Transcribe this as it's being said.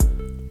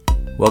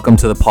Welcome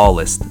to the Paul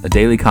List, a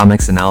daily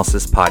comics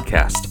analysis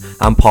podcast.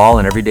 I'm Paul,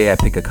 and every day I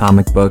pick a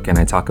comic book and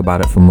I talk about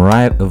it from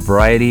a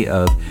variety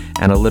of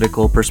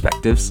analytical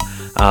perspectives.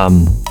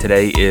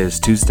 Today is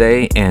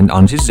Tuesday, and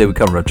on Tuesday we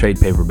cover a trade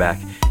paperback.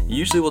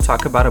 Usually we'll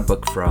talk about a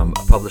book from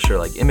a publisher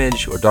like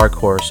Image or Dark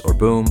Horse or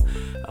Boom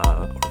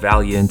or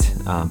Valiant,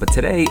 but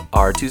today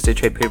our Tuesday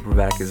trade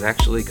paperback is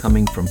actually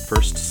coming from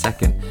First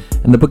Second,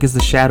 and the book is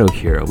The Shadow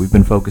Hero. We've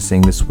been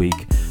focusing this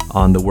week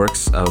on the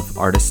works of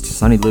artist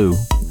Sonny Liew,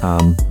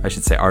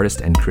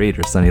 artist and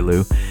creator Sonny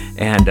Liew,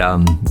 and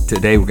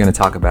today we're going to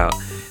talk about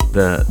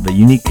the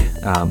unique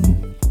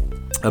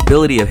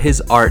ability of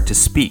his art to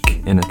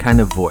speak in a kind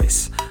of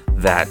voice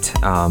that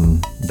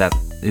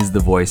is the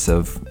voice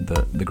of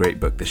the great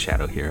book, The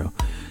Shadow Hero.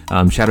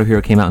 Shadow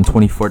Hero came out in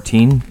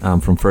 2014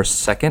 from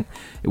First Second.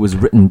 It was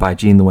written by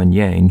Gene Luen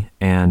Yang,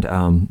 and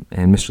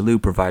Mr. Liew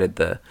provided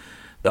the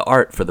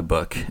art for the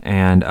book,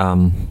 and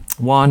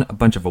won a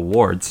bunch of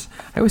awards.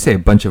 I always say a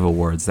bunch of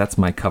awards. That's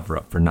my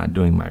cover-up for not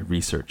doing my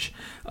research.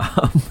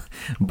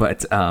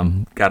 But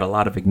got a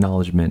lot of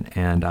acknowledgement,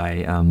 and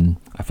I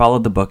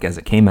followed the book as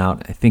it came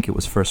out. I think it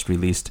was first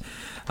released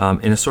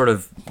in a sort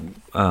of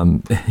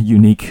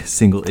unique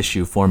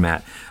single-issue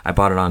format. I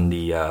bought it on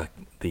the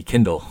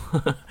Kindle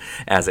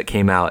as it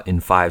came out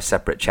in 5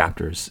 separate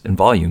chapters and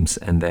volumes,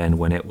 and then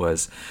when it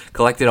was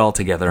collected all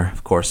together,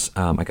 of course,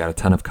 I got a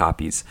ton of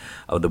copies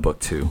of the book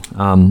too.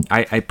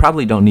 I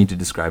probably don't need to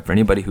describe for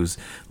anybody who's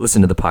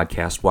listened to the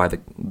podcast why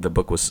the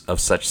book was of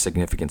such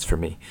significance for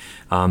me.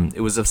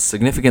 It was of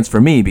significance for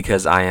me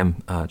because I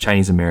am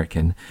Chinese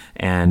American,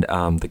 and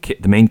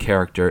the main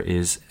character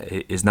is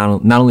not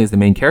only is the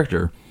main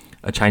character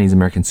a Chinese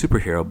American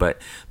superhero, but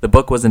the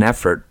book was an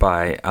effort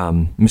by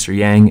Mr.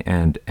 Yang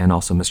and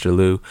also Mr.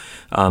 Liew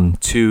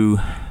to,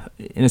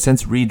 in a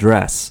sense,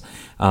 redress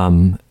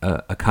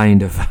a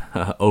kind of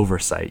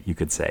oversight, you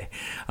could say,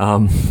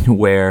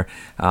 where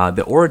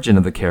the origin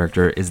of the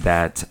character is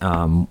that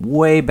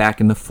way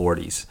back in the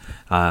 40s,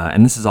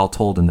 and this is all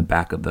told in the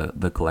back of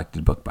the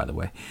collected book, by the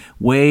way,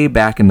 way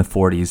back in the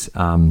 40s,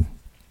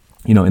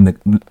 in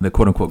the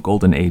quote-unquote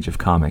golden age of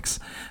comics,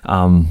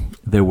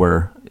 there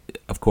were,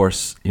 of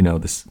course,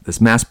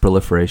 this mass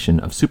proliferation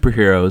of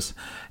superheroes,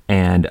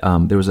 and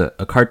there was a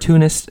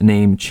cartoonist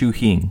named Chu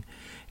Hing,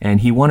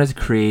 and he wanted to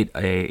create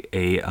a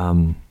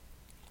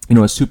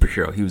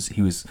superhero.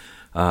 He was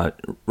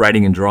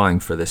writing and drawing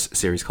for this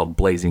series called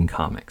Blazing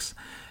Comics,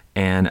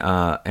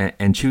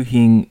 and Chu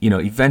Hing,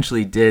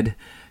 eventually did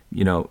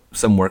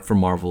some work for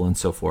Marvel and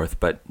so forth,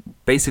 but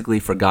basically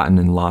forgotten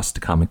and lost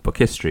to comic book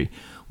history.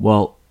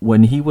 Well,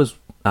 when he was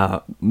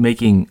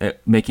making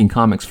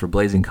comics for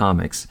Blazing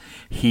Comics,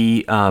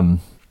 he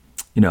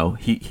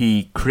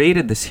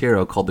created this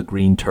hero called the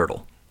Green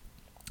Turtle,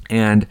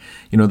 and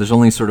there's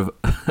only sort of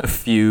a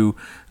few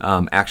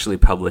actually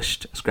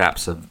published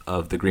scraps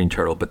of the Green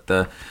Turtle, but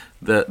the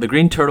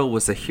Green Turtle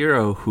was a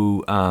hero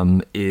who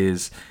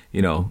is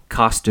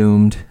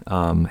costumed,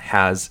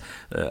 has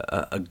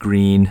a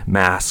green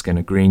mask and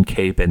a green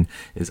cape, and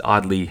is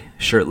oddly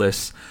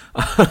shirtless,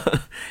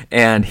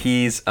 and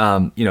he's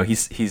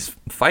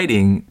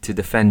fighting to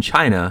defend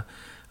China,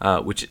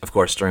 which of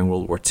course during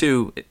World War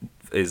II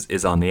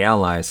is on the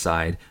Allies'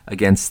 side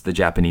against the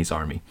Japanese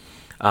army.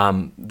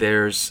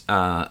 There's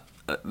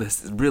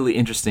this really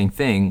interesting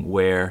thing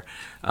where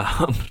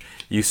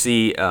you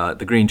see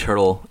the Green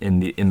Turtle in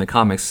the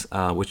comics,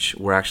 which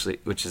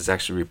is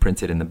actually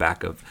reprinted in the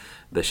back of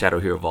the Shadow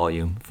Hero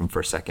volume from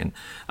First Second,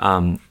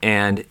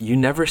 and you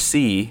never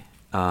see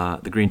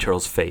the Green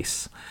Turtle's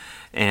face,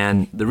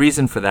 and the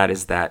reason for that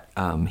is that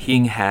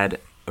Hing had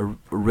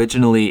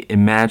originally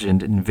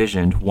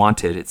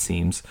wanted, it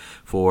seems,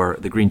 for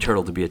the Green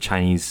Turtle to be a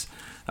Chinese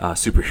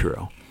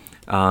superhero.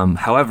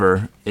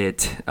 However,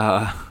 it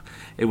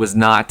was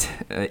not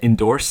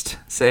endorsed,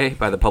 say,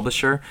 by the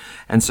publisher,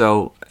 and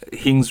so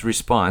Hing's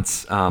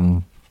response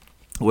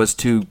was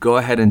to go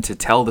ahead and to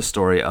tell the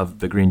story of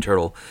the Green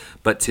Turtle,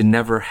 but to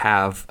never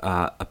have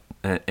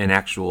an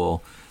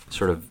actual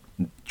sort of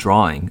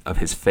drawing of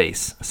his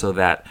face, so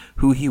that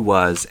who he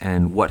was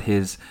and what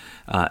his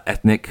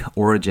ethnic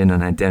origin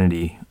and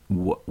identity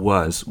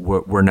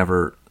were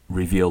never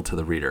revealed to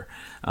the reader.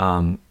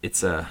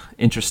 It's a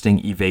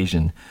interesting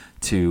evasion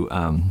to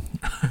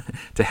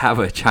have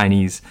a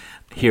Chinese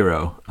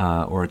hero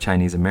or a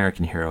Chinese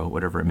American hero,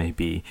 whatever it may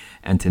be,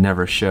 and to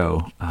never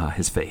show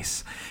his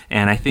face.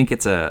 And I think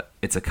it's a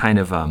kind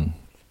of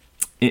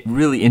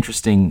really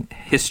interesting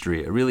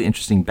history, a really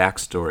interesting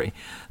backstory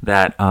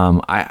that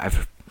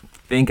I've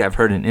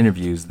heard in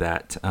interviews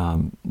that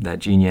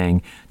Gene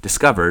Yang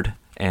discovered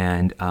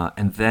and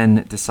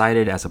then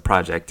decided as a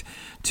project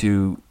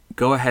to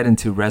go ahead and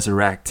to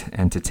resurrect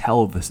and to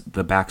tell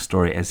the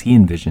backstory as he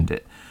envisioned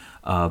it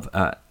of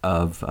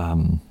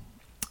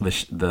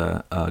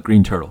the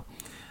Green Turtle,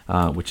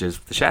 which is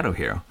the Shadow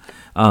Hero.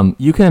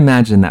 You can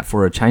imagine that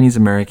for a Chinese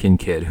American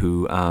kid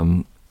who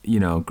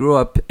grew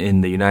up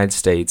in the United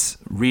States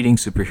reading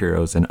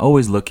superheroes and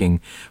always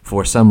looking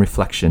for some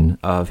reflection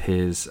of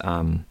his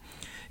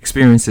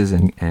experiences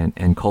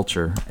and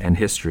culture and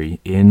history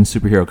in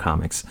superhero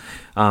comics,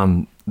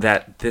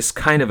 that this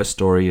kind of a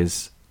story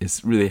is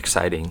really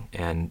exciting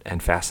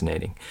and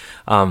fascinating.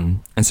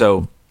 And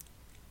so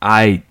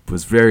I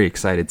was very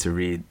excited to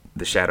read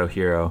The Shadow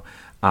Hero.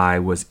 I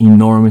was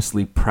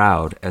enormously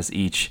proud as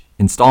each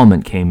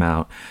installment came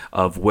out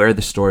of where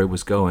the story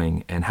was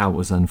going and how it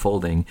was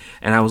unfolding.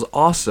 And I was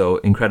also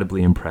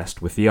incredibly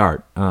impressed with the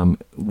art.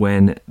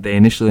 When they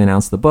initially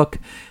announced the book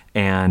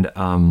and,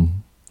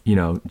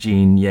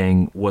 Gene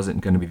Yang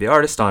wasn't going to be the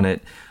artist on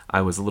it,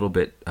 I was a little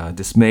bit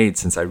dismayed,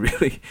 since I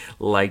really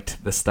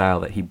liked the style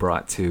that he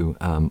brought to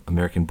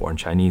American-Born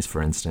Chinese,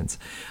 for instance.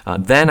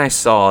 Then I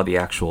saw the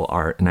actual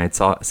art, and I'd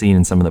seen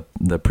in some of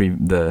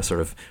the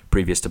sort of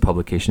previous to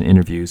publication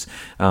interviews,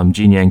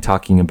 Gene Yang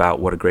talking about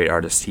what a great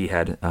artist he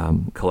had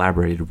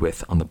collaborated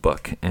with on the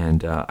book,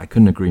 and I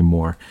couldn't agree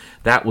more.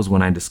 That was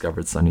when I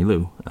discovered Sonny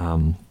Liew.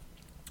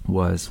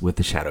 Was with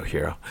The Shadow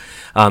Hero.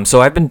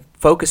 So I've been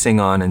focusing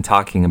on and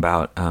talking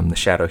about The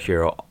Shadow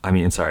Hero.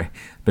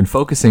 Been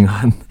focusing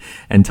on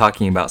and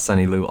talking about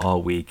Sonny Liew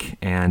all week.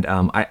 And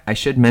I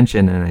should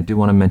mention, and I do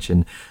want to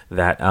mention,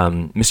 that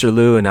Mr.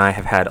 Liew and I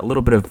have had a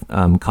little bit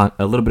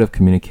of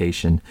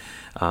communication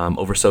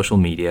over social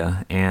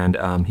media,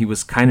 and he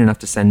was kind enough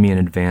to send me in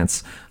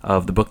advance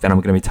of the book that I'm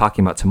going to be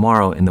talking about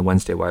tomorrow in the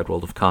Wednesday Wide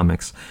World of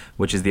Comics,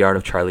 which is The Art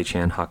of Charlie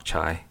Chan Hak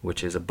Chai,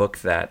 which is a book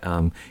that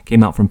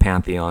came out from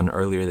Pantheon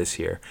earlier this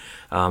year.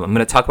 I'm going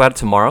to talk about it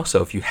tomorrow,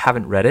 so if you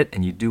haven't read it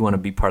and you do want to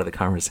be part of the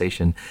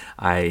conversation,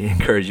 I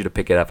encourage you to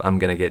pick it up. I'm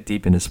going to get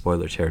deep into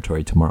spoiler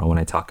territory tomorrow when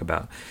I talk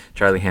about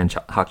Charlie Chan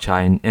Hak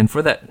Chai, and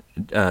for that,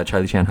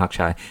 Charlie Chan Hak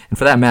Chai, and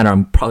for that matter,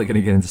 I'm probably going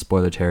to get into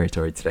spoiler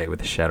territory today with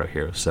The Shadow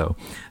Hero, so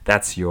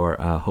that's your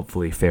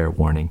hopefully fair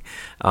warning.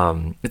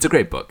 It's a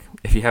great book.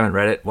 If you haven't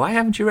read it, why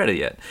haven't you read it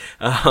yet?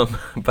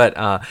 But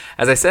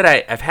as I said,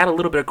 I've had a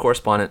little bit of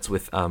correspondence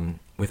with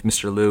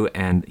Mr. Liew,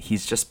 and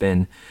he's just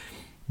been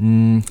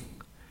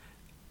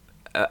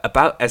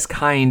about as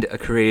kind a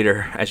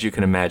creator as you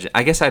can imagine.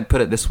 I guess I'd put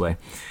it this way.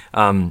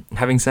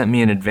 Having sent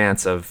me in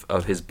advance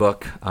of his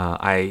book,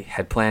 I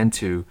had planned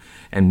to,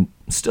 and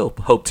still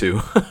hope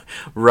to,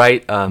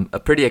 write a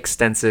pretty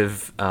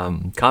extensive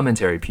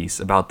commentary piece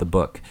about the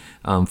book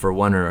for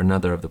one or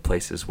another of the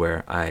places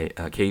where I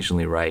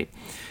occasionally write.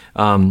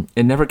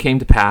 It never came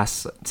to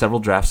pass. Several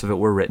drafts of it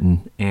were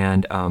written,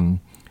 and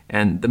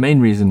the main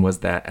reason was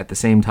that at the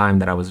same time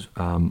that I was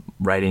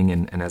writing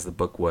and as the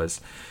book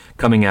was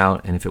coming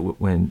out, and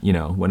when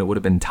it would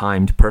have been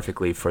timed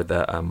perfectly for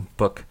the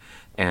book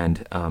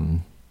and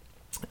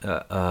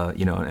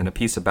and a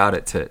piece about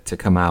it to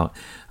come out,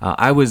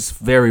 I was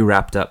very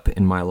wrapped up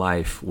in my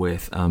life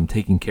with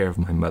taking care of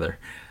my mother.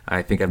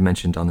 I think I've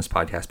mentioned on this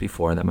podcast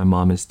before that my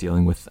mom is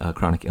dealing with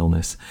chronic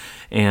illness,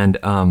 and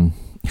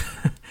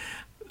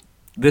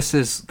this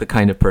is the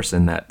kind of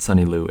person that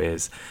Sonny Liew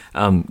is.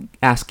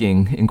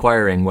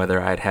 Inquiring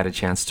whether I'd had a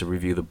chance to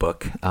review the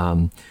book.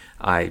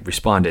 I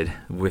responded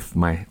with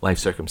my life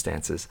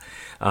circumstances.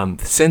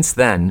 Since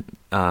then,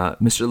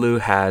 Mr. Liew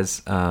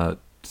has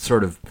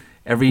sort of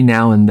every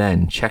now and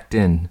then checked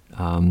in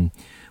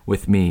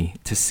with me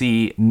to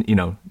see,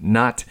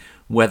 not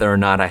whether or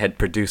not I had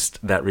produced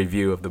that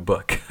review of the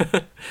book,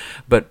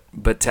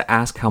 but to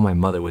ask how my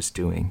mother was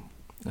doing.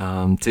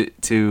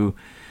 To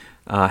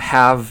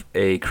have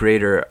a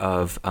creator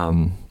of,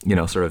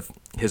 sort of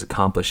his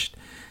accomplished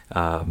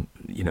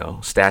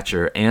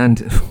stature,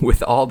 and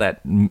with all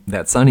that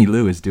Sonny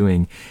Liew is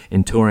doing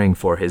in touring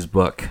for his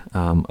book,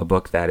 a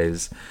book that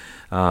is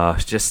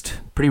just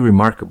pretty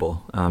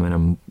remarkable, and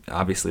I'm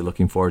obviously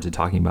looking forward to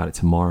talking about it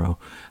tomorrow.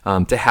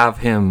 To have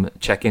him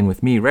check in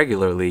with me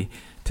regularly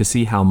to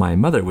see how my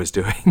mother was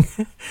doing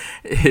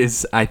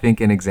is, I think,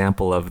 an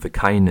example of the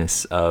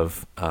kindness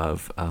of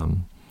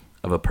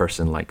a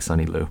person like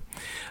Sonny Liew.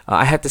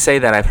 I have to say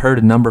that I've heard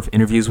a number of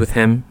interviews with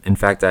him. In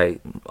fact, I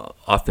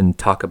often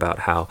talk about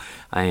how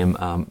I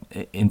am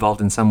involved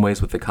in some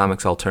ways with the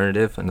Comics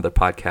Alternative, another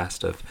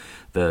podcast of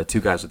the two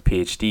guys with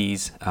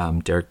PhDs,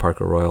 Derek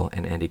Parker Royal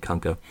and Andy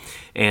Kunka.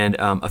 And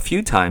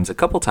a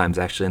couple times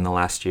actually in the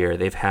last year,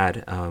 they've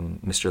had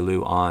Mr.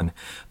 Liew on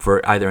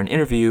for either an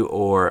interview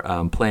or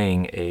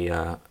playing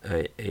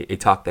a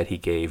talk that he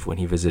gave when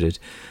he visited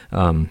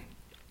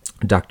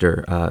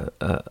Dr.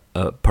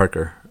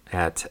 Parker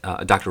at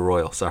Dr.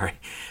 Royal,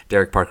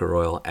 Derek Parker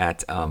Royal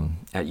at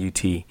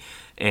UT,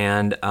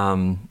 and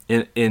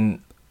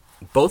in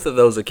both of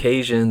those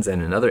occasions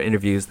and in other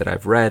interviews that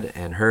I've read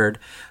and heard,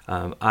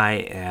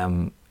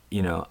 I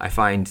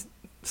find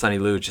Sonny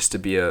Liew just to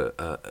be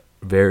a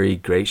very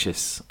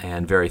gracious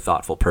and very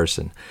thoughtful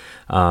person,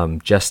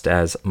 just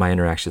as my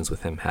interactions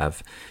with him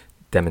have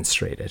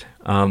demonstrated.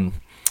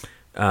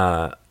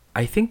 I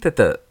think that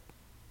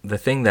the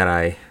thing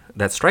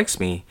that strikes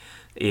me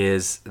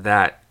is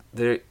that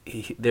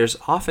there's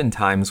often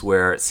times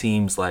where it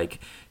seems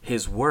like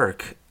his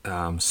work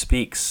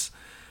speaks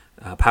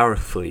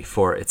powerfully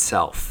for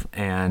itself,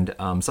 and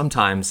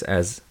sometimes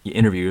as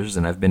interviewers,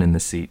 and I've been in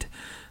this seat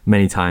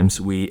many times,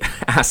 we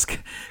ask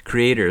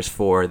creators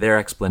for their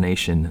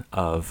explanation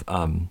of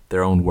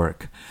their own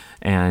work,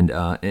 And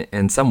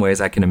in some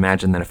ways, I can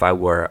imagine that if I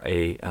were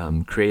a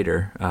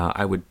creator,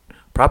 I would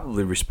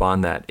probably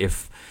respond that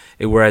if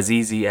it were as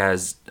easy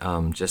as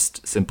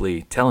just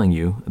simply telling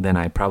you, then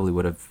I probably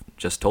would have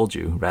just told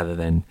you rather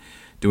than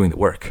doing the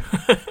work.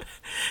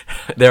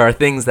 There are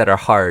things that are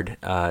hard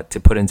to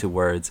put into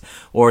words,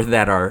 or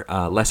that are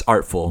less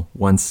artful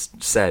once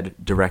said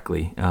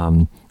directly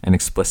and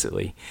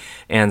explicitly.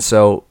 And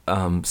so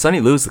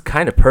Sonny Lu's the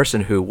kind of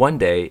person who one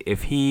day,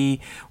 if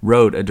he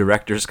wrote a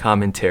director's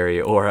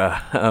commentary or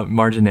a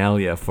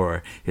marginalia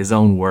for his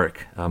own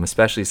work,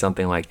 especially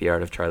something like The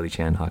Art of Charlie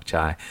Chan Hak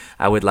Chai,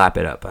 I would lap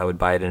it up. I would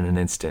buy it in an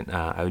instant.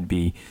 I would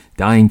be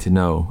dying to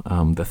know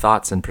the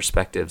thoughts and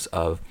perspectives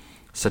of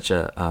such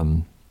a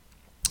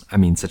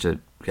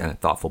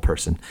thoughtful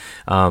person.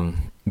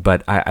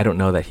 But I don't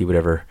know that he would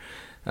ever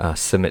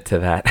submit to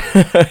that.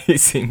 He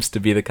seems to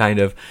be the kind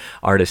of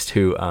artist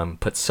who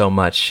puts so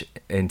much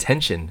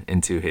intention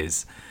into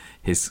his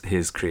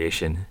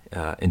creation,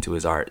 into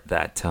his art,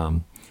 that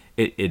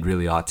it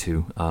really ought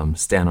to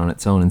stand on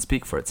its own and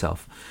speak for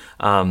itself.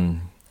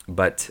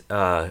 But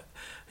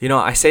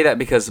I say that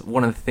because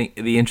one of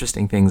the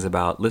interesting things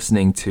about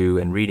listening to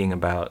and reading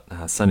about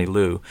Sonny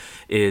Lu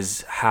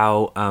is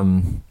how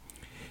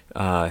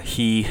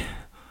he,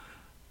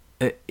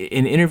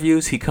 in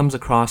interviews, he comes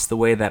across the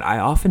way that I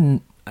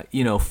often,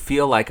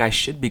 feel like I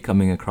should be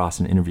coming across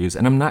in interviews.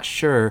 And I'm not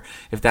sure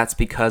if that's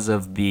because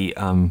of the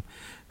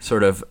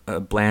sort of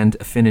bland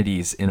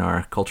affinities in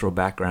our cultural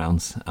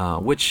backgrounds,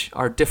 which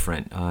are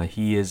different.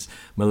 He is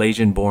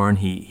Malaysian born.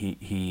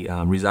 He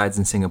resides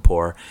in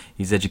Singapore.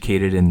 He's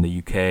educated in the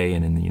UK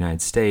and in the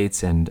United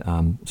States and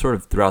sort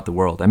of throughout the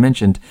world. I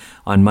mentioned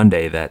on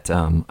Monday that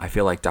I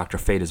feel like Dr.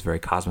 Fate is a very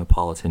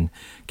cosmopolitan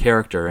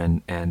character,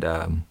 and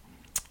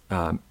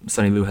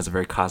Sonny Lu has a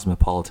very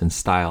cosmopolitan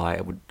style.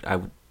 I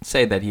would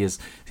say that he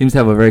seems to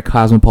have a very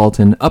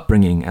cosmopolitan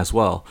upbringing as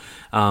well.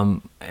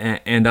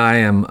 And I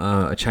am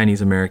a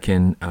Chinese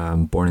American,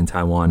 born in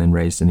Taiwan and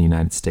raised in the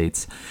United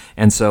States.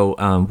 And so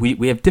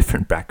we have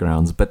different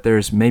backgrounds, but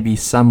there's maybe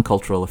some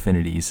cultural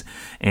affinities.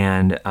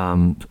 And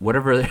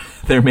whatever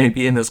there may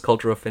be in those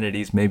cultural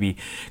affinities maybe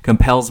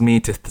compels me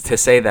to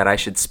say that I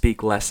should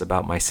speak less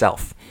about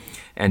myself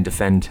and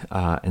defend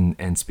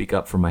and speak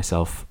up for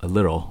myself a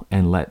little,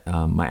 and let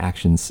my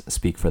actions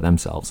speak for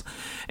themselves.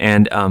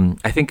 And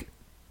I think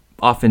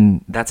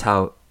often that's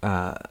how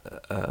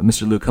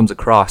Mr. Lu comes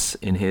across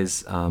in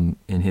his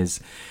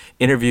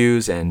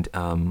interviews and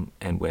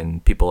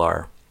when people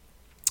are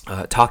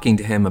talking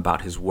to him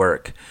about his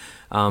work.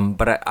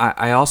 But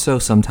I also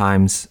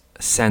sometimes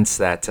sense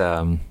that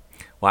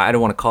I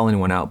don't want to call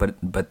anyone out,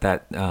 but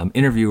that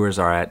interviewers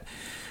are at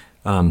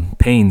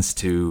pains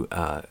to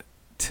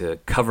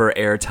cover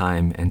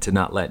airtime and to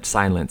not let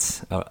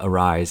silence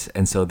arise,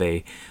 and so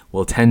they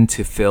will tend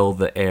to fill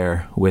the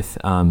air with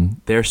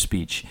their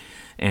speech.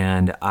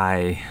 And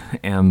I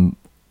am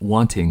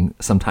wanting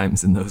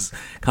sometimes in those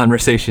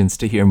conversations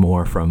to hear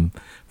more from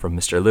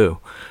Mr. Lu,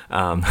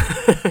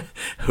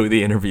 who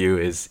the interview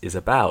is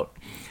about.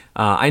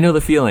 I know the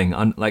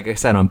feeling, like I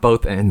said, on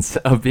both ends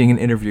of being an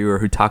interviewer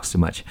who talks too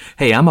much.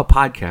 Hey, I'm a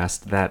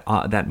podcast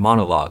that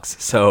monologues,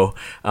 so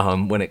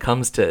when it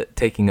comes to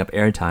taking up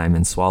airtime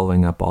and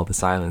swallowing up all the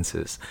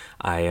silences,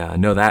 I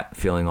know that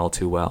feeling all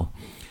too well.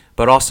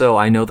 But also,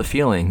 I know the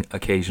feeling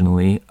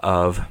occasionally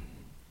of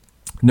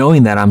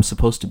knowing that I'm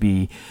supposed to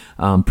be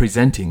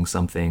presenting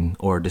something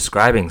or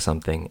describing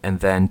something, and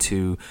then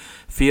to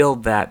feel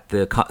that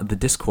the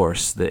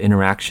discourse, the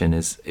interaction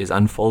is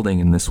unfolding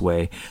in this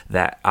way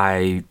that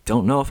I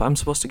don't know if I'm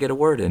supposed to get a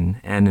word in.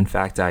 And in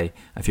fact, I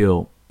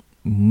feel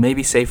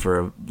maybe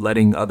safer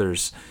letting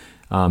others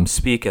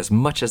speak as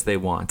much as they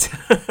want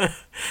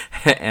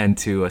and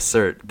to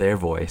assert their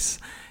voice,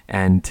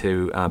 and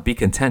to be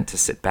content to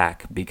sit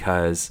back,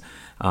 because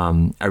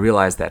I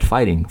realize that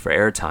fighting for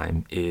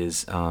airtime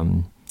is,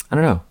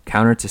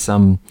 counter to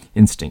some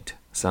instinct,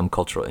 some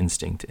cultural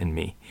instinct in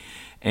me.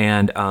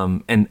 And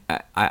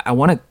I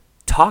want to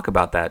talk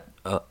about that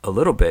a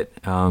little bit.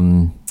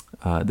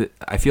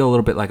 I feel a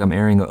little bit like I'm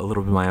airing a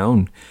little bit of my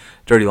own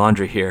dirty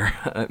laundry here,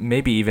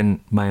 maybe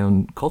even my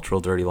own cultural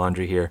dirty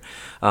laundry here.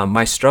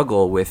 My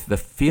struggle with the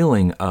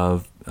feeling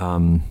of,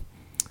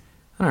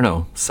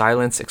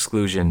 silence,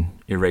 exclusion,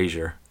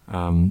 erasure.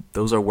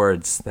 Those are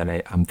words that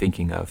I'm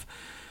thinking of.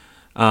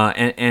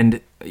 I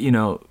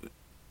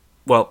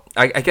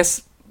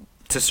guess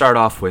to start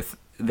off with,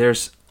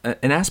 there's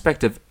an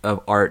aspect of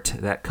art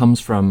that comes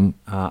from,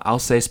 I'll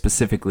say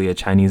specifically, a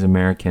Chinese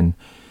American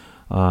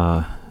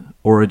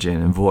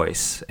origin and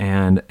voice,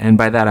 and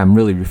by that I'm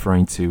really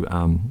referring to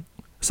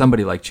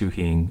somebody like Chu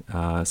Hing,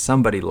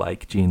 somebody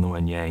like Jean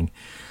Luen Yang,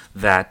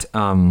 that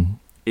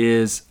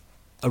is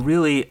a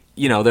really,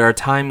 there are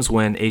times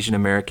when Asian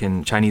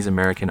American, Chinese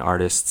American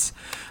artists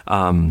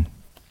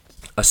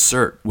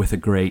assert with a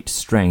great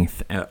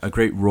strength, a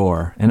great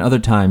roar, and other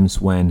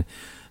times when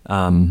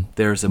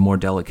there's a more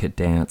delicate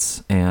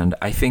dance. And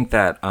I think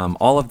that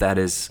all of that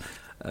is,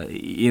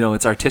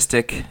 it's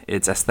artistic,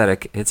 it's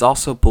aesthetic, it's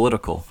also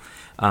political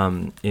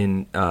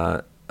in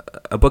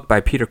a book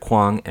by Peter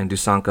Kwong and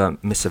Dusanka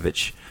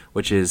Misevich,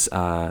 which is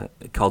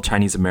called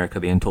Chinese America,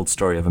 The Untold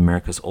Story of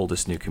America's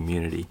Oldest New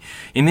Community.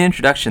 In the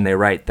introduction, they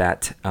write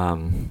that,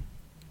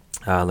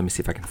 let me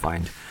see if I can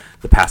find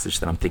the passage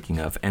that I'm thinking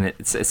of, and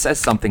it says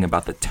something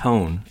about the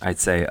tone, I'd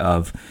say,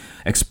 of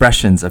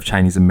expressions of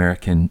Chinese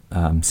American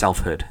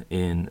selfhood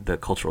in the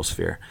cultural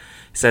sphere.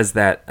 It says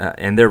that,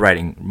 and they're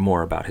writing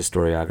more about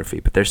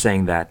historiography, but they're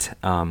saying that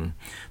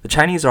the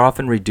Chinese are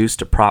often reduced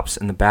to props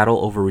in the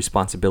battle over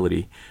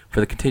responsibility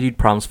for the continued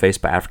problems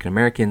faced by African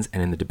Americans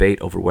and in the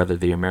debate over whether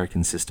the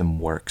American system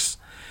works.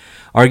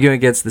 Arguing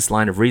against this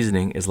line of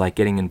reasoning is like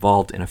getting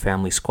involved in a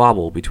family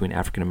squabble between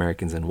African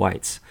Americans and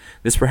whites.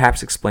 This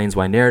perhaps explains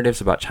why narratives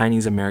about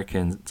Chinese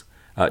American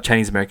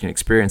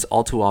experience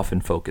all too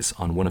often focus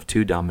on one of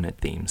two dominant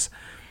themes: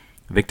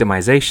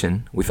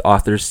 victimization, with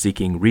authors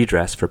seeking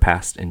redress for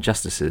past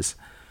injustices,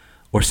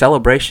 or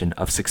celebration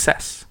of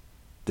success,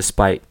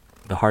 despite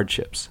the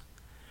hardships.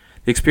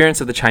 The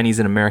experience of the Chinese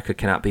in America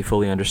cannot be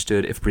fully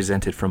understood if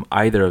presented from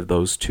either of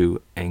those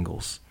two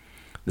angles.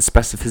 The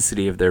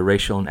specificity of their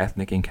racial and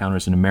ethnic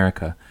encounters in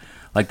America,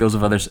 like those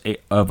of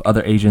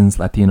other Asians,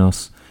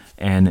 Latinos,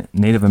 and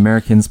Native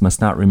Americans, must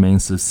not remain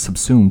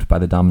subsumed by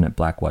the dominant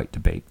black-white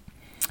debate.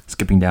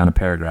 Skipping down a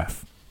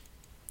paragraph.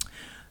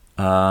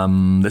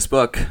 This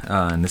book,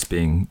 and this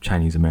being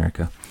Chinese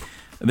America,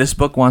 this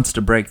book wants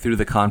to break through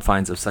the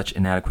confines of such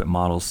inadequate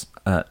models,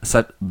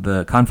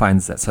 the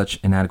confines that such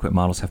inadequate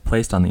models have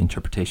placed on the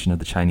interpretation of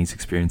the Chinese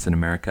experience in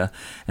America,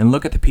 and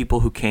look at the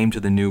people who came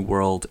to the New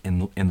World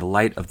in the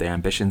light of their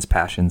ambitions,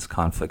 passions,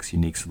 conflicts,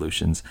 unique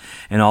solutions,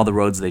 and all the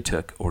roads they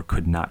took or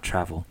could not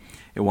travel.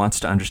 It wants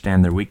to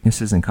understand their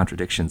weaknesses and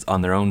contradictions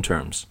on their own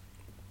terms,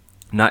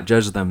 not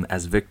judge them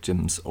as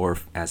victims or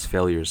as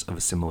failures of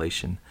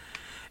assimilation.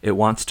 It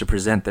wants to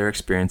present their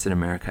experience in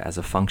America as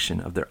a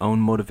function of their own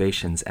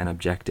motivations and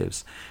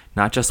objectives,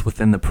 not just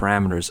within the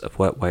parameters of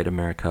what white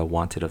America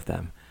wanted of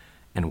them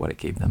and what it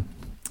gave them.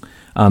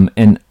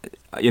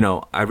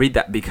 I read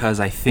that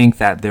because I think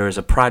that there is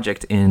a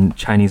project in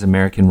Chinese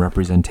American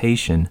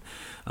representation,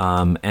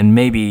 and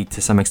maybe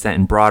to some extent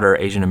in broader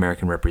Asian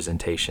American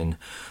representation,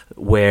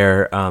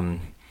 where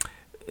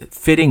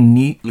fitting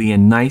neatly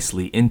and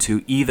nicely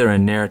into either a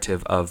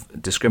narrative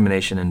of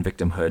discrimination and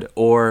victimhood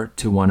or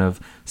to one of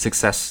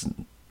success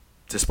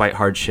despite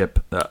hardship,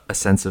 a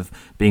sense of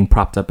being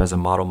propped up as a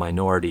model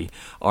minority,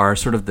 are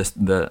sort of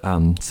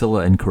the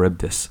Scylla and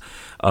Charybdis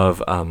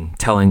of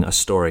telling a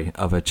story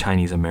of a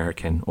Chinese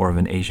American or of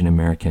an Asian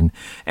American.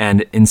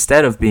 And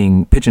instead of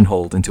being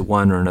pigeonholed into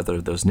one or another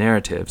of those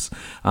narratives,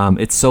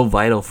 it's so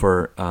vital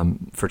for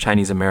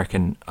Chinese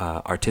American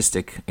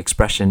artistic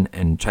expression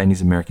and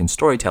Chinese American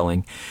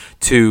storytelling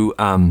to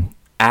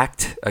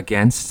act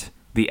against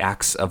the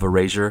acts of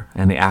erasure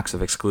and the acts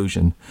of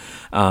exclusion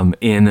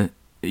in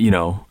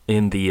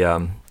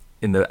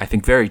the I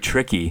think very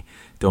tricky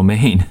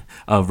domain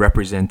of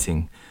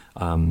representing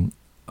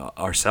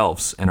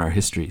ourselves and our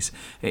histories.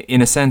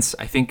 In a sense,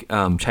 I think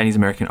Chinese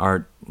American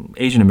art,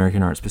 Asian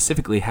American art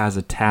specifically, has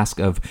a task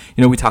of,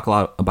 we talk a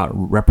lot about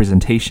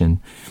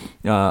representation.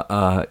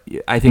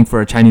 I think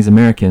for a Chinese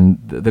American,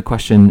 the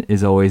question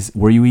is always,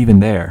 were you even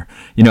there?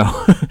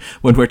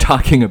 When we're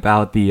talking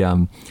about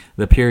the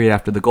period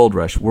after the gold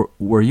rush,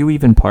 were you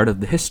even part of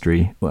the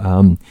history?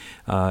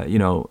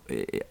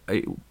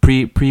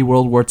 Pre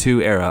World War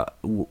II era,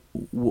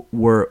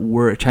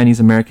 were Chinese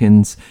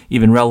Americans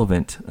even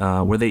relevant?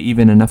 Were they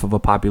even enough of a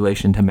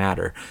population to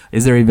matter?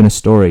 Is there even a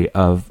story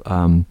of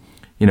aren't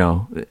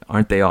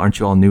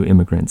you all new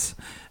immigrants?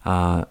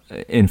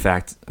 In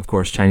fact, of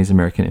course, Chinese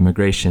American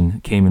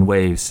immigration came in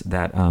waves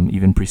that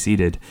even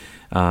preceded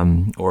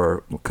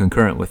or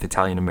concurrent with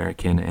Italian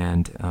American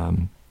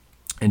and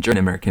German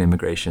American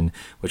immigration,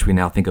 which we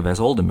now think of as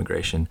old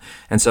immigration.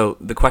 And so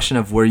the question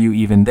of were you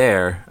even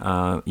there,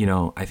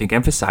 I think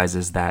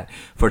emphasizes that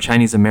for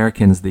Chinese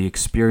Americans, the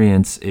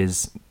experience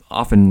is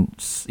often,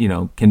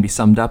 can be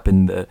summed up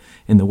in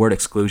the word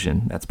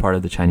exclusion. That's part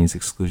of the Chinese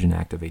Exclusion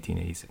Act of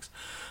 1886.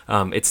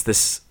 It's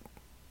this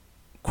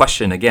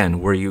question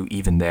again: were you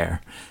even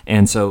there?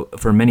 And so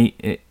for many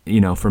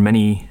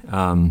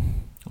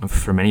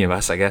of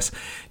us, I guess,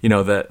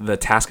 the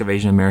task of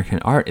Asian American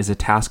art is a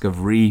task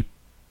of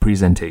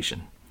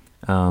representation.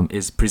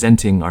 Is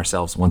presenting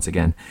ourselves once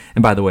again.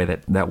 And by the way,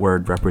 that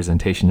word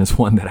representation is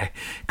one that I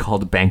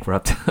called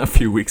bankrupt a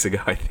few weeks ago,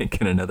 I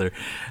think, in another,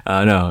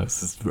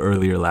 this is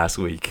earlier last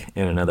week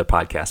in another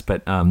podcast.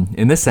 But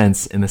in the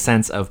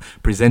sense of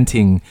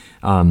presenting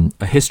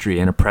a history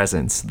and a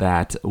presence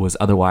that was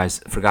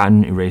otherwise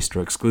forgotten, erased,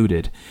 or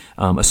excluded,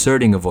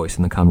 asserting a voice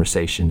in the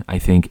conversation, I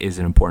think, is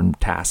an important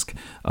task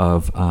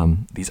of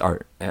these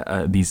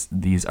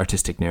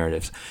artistic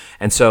narratives.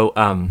 And so,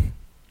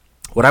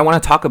 What I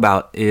want to talk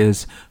about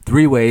is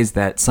 3 ways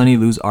that Sonny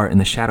Lu's art in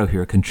The Shadow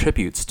Hero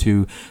contributes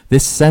to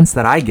this sense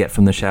that I get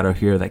from The Shadow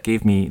Hero that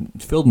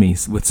filled me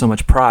with so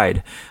much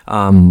pride,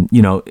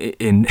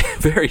 in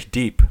very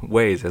deep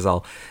ways, as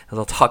I'll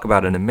talk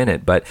about in a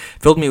minute, but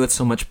filled me with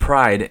so much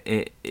pride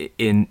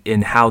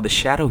in how The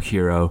Shadow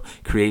Hero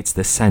creates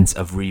this sense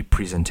of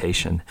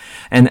representation.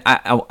 And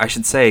I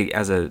should say,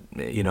 as a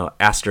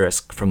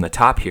asterisk from the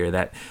top here,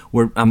 that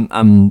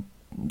I'm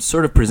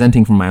sort of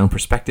presenting from my own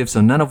perspective,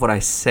 so none of what I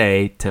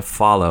say to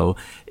follow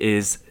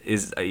is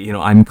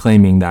I'm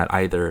claiming that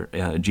either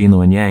Gene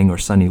Luen Yang or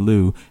Sonny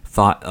Lu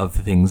thought of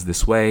things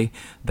this way,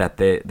 that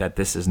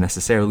this is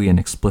necessarily an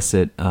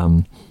explicit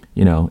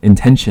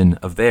intention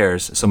of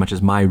theirs, so much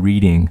as my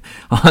reading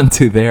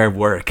onto their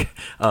work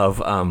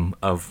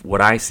of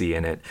what I see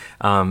in it.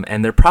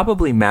 And they're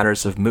probably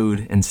matters of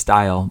mood and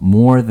style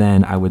more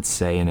than I would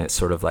say in a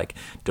sort of like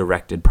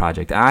directed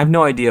project. I have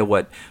no idea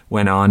what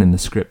went on in the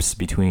scripts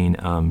between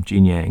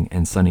Gene Yang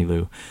and Sonny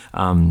Lu,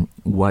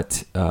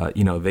 what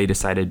they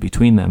decided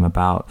between them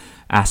about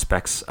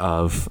aspects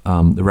of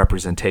the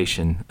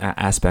representation,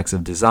 aspects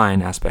of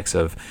design, aspects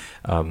of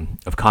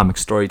comic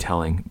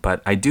storytelling.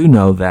 But I do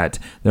know that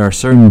there are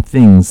certain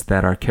things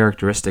that are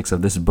characteristics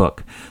of this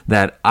book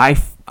that I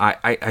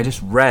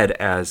just read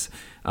as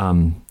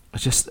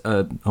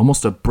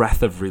almost a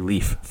breath of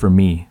relief for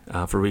me,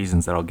 for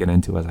reasons that I'll get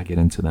into as I get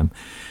into them.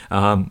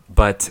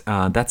 But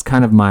that's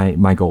kind of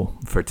my goal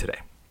for today.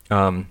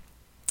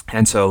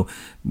 And so,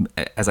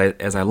 as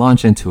I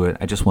launch into it,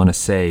 I just want to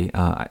say,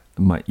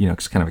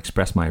 just kind of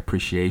express my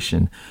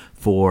appreciation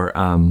for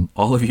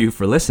all of you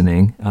for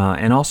listening,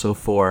 and also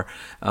for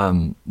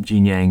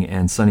Gene Yang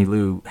and Sonny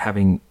Lu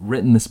having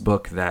written this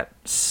book that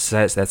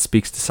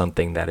speaks to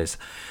something that is,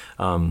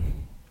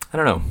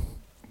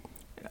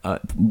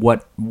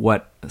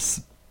 what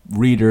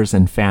readers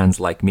and fans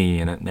like me,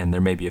 and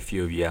there may be a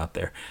few of you out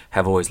there,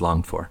 have always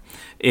longed for.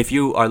 If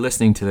you are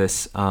listening to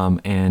this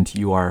and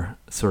you are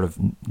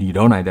you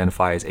don't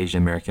identify as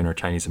Asian American or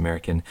Chinese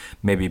American,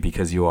 maybe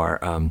because you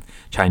are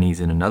Chinese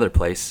in another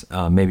place,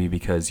 maybe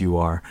because you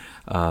are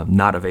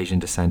not of Asian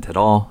descent at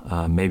all,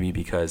 maybe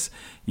because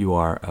you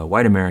are a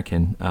white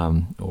American,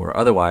 or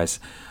otherwise,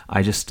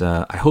 I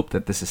hope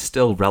that this is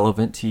still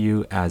relevant to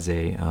you as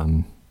a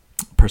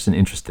person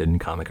interested in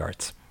comic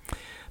arts.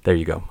 There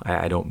you go.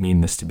 I don't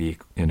mean this to be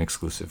an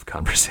exclusive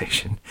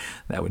conversation.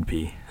 That would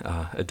be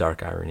a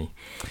dark irony.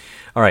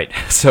 All right,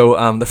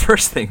 so the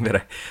first thing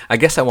that I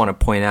guess I want to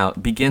point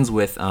out begins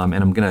with, and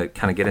I'm going to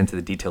kind of get into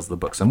the details of the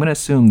book. So I'm going to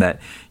assume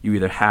that you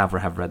either have or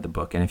have read the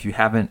book. And if you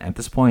haven't at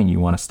this point, you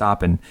want to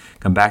stop and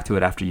come back to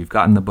it after you've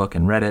gotten the book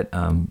and read it.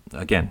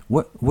 Again,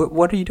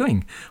 what are you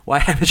doing? Why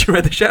haven't you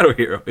read The Shadow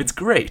Hero? It's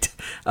great.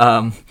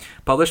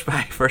 Published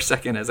by First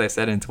Second, as I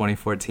said, in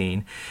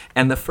 2014.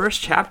 And the first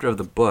chapter of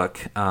the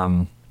book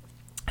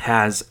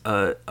has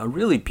a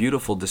really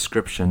beautiful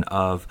description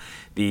of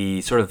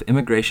the sort of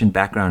immigration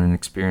background and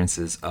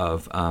experiences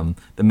of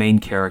the main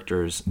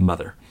character's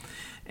mother.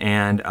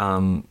 And,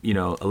 a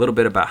little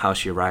bit about how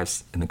she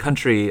arrives in the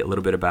country, a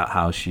little bit about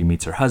how she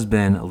meets her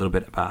husband, a little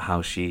bit about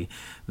how she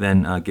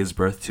then gives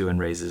birth to and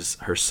raises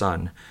her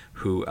son,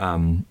 who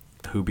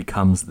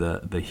becomes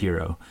the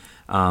hero.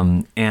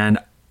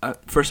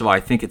 First of all, I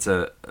think it's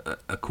a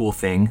cool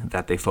thing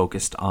that they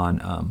focused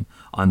on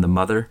the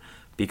mother,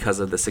 because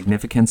of the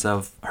significance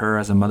of her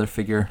as a mother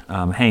figure.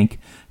 Hank,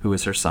 who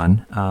is her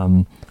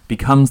son,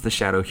 becomes the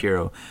Shadow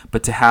Hero.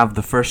 But to have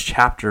the first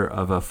chapter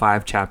of a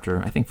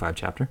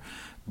 5-chapter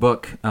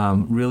book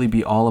really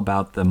be all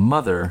about the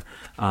mother,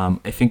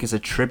 I think is a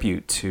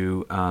tribute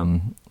to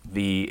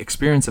the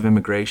experience of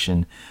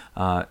immigration,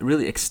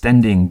 really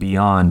extending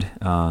beyond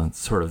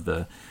sort of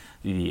the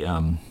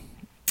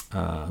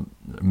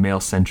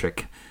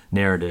male-centric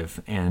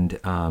narrative and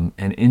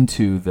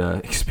into the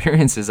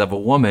experiences of a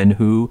woman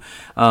who,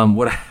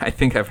 what I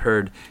think I've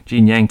heard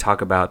Gene Yang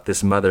talk about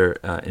this mother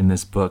in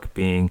this book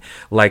being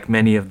like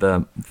many of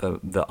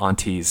the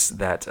aunties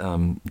that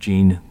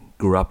Gene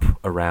grew up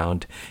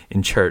around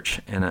in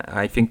church. And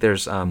I think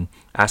there's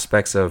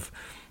aspects of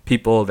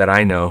people that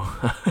I know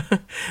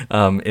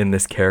in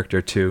this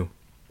character too.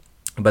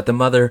 But the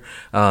mother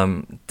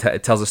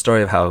tells a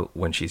story of how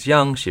when she's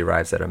young, she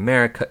arrives at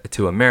America,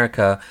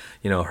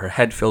 her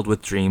head filled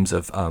with dreams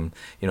of,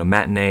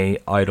 matinee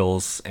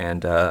idols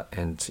and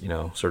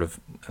sort of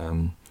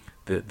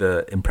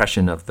the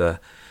impression of the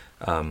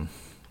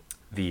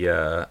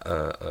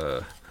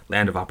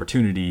land of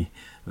opportunity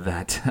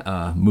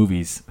that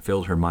movies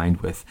filled her mind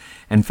with,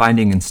 and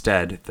finding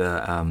instead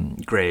the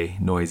gray,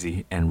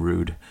 noisy, and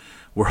rude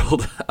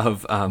world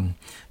of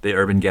the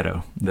urban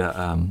ghetto,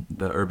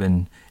 the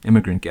urban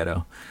immigrant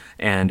ghetto.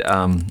 And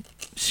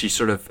she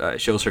sort of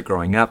shows her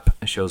growing up,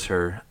 shows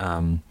her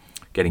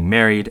getting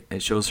married,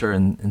 it shows her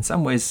in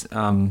some ways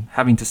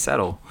having to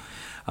settle.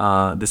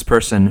 This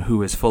person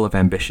who is full of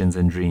ambitions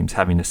and dreams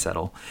having to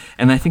settle.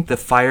 And I think the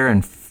fire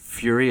and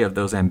fury of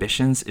those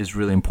ambitions is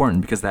really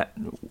important, because that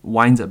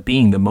winds up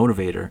being the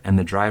motivator and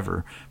the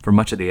driver for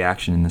much of the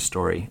action in the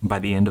story. By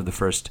the end of the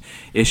first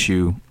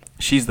issue,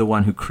 she's the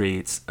one who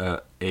creates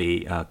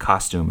a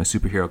costume, a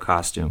superhero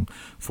costume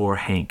for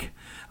Hank.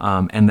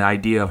 And the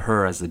idea of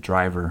her as the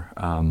driver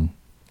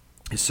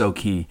is so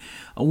key.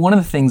 One of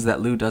the things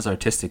that Liu does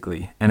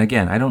artistically, and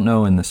again, I don't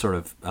know in the sort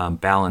of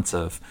balance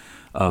of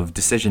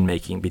decision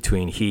making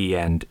between he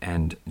and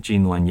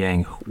Gene Luen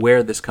Yang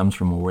where this comes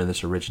from or where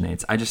this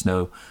originates. I just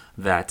know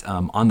that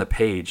on the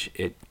page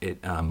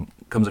it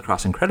comes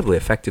across incredibly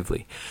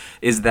effectively,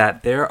 is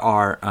that there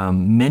are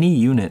many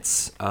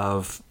units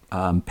of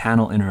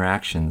panel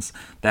interactions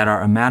that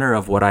are a matter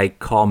of what I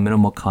call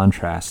minimal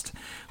contrast,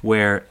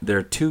 where there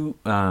are two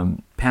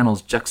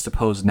panels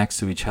juxtaposed next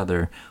to each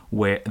other,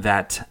 where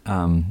that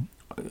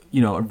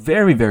are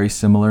very, very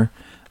similar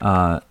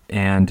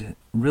and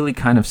really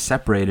kind of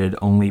separated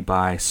only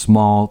by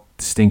small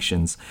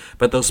distinctions.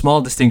 But those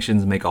small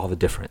distinctions make all the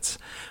difference,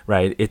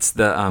 right? It's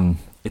the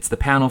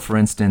panel, for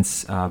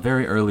instance,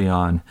 very early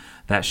on,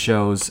 that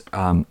shows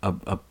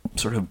a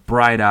sort of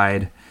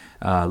bright-eyed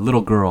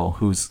little girl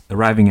who's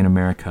arriving in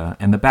America,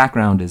 and the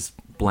background is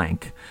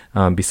blank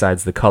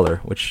besides the color,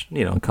 which,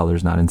 color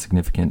is not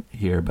insignificant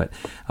here, but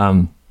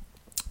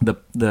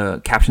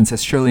the caption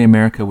says, "Surely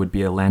America would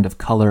be a land of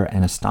color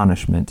and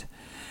astonishment."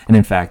 And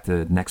in fact,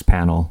 the next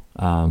panel,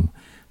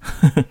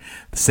 the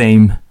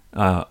same,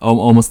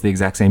 almost the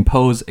exact same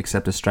pose,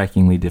 except a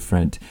strikingly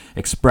different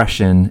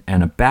expression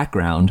and a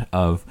background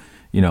of,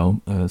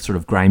 sort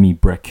of grimy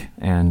brick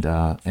and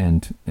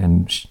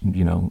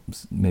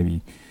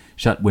maybe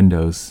shut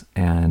windows,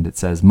 and it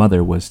says,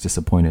 "Mother was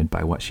disappointed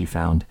by what she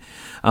found."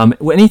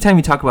 Anytime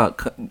you talk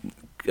about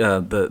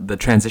the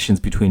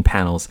transitions between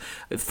panels,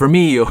 for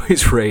me, you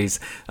always raise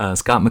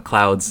Scott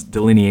McCloud's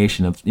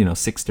delineation of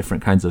 6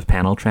 different kinds of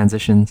panel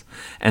transitions,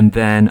 and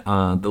then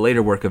the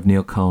later work of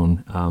Neil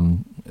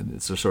Cohn.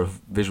 It's a sort of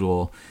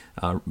visual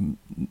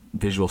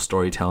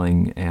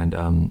storytelling and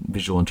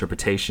visual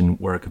interpretation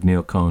work of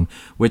Neil Cohn,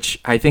 which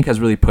I think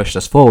has really pushed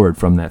us forward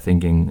from that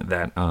thinking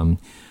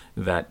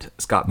that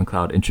Scott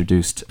McCloud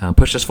introduced,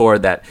 pushed us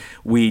forward that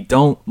we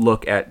don't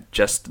look at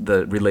just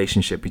the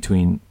relationship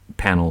between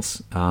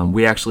panels.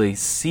 We actually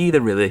see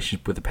the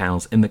relationship with the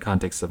panels in the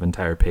context of an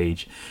entire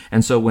page.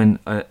 And so when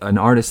an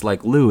artist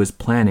like Liu is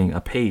planning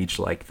a page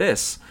like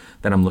this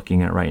that I'm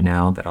looking at right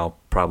now, that I'll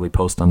probably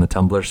post on the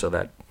Tumblr so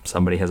that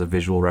somebody has a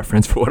visual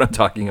reference for what I'm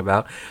talking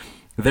about,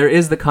 there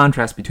is the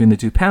contrast between the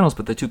two panels,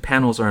 but the two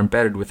panels are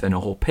embedded within a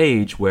whole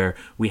page where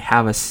we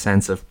have a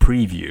sense of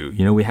preview.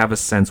 We have a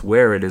sense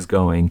where it is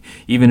going.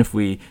 Even if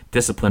we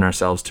discipline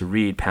ourselves to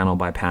read panel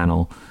by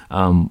panel,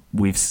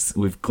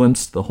 we've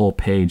glimpsed the whole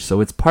page.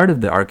 So it's part of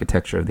the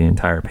architecture of the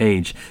entire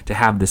page to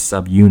have this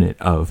subunit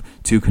of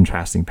two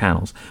contrasting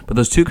panels. But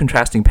those two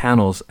contrasting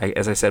panels,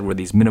 as I said, were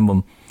these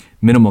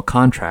minimal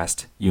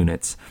contrast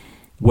units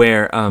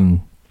where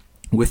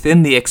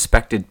within the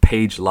expected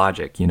page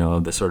logic,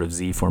 of the sort of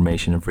Z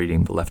formation of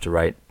reading, the left to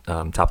right,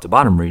 top to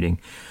bottom reading,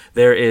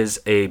 there is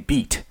a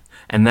beat,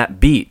 and that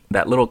beat,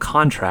 that little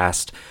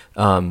contrast,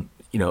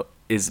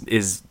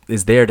 is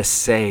there to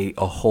say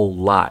a whole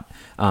lot.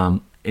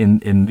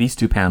 In these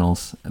two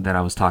panels that I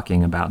was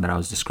talking about, that I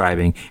was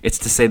describing, it's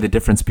to say the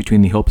difference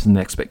between the hopes and the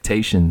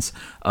expectations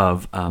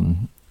of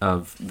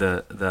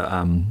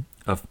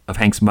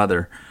Hank's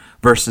mother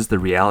versus the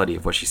reality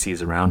of what she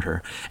sees around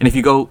her. And if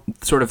you go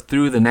sort of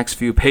through the next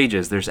few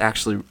pages, there's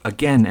actually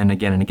again and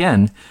again and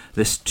again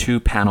this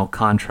two-panel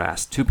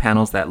contrast, two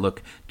panels that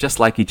look just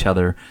like each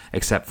other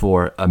except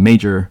for a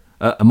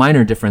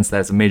minor difference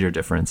that's a major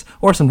difference,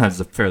 or sometimes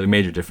it's a fairly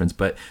major difference,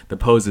 but the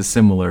pose is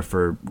similar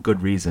for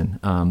good reason.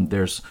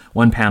 There's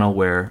one panel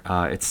where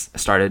it's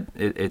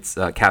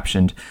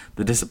captioned,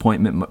 "The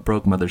disappointment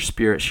broke mother's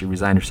spirit. She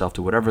resigned herself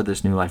to whatever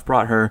this new life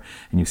brought her,"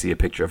 and you see a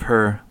picture of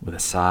her with a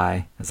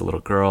sigh as a little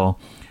girl.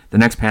 The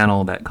next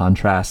panel that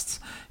contrasts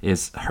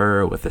is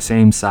her with the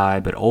same sigh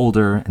but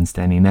older and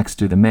standing next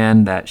to the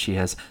man that she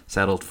has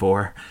settled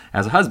for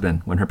as a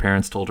husband. When her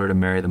parents told her to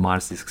marry the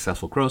modestly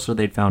successful grocer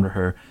they'd found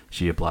her,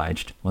 she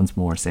obliged. Once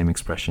more, same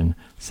expression,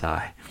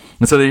 sigh.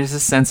 And so there's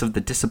this sense of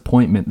the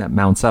disappointment that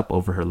mounts up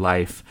over her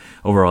life,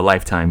 over a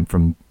lifetime,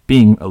 from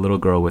being a little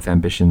girl with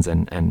ambitions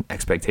and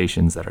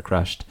expectations that are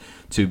crushed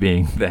to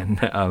being then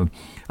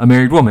a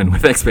married woman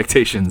with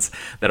expectations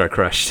that are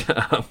crushed.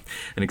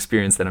 An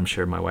experience that I'm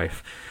sure my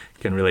wife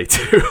can relate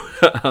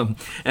to.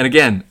 And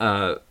again,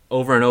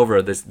 over and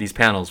over, these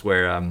panels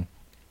where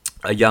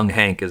a young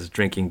Hank is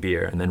drinking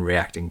beer and then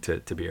reacting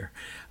to beer,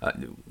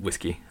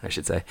 whiskey, I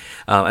should say.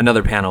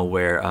 Another panel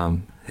where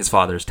his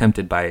father is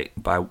tempted by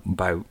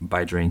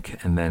drink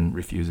and then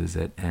refuses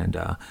it, and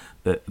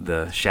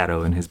the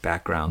shadow in his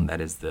background that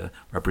is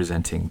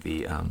representing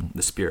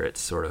the spirit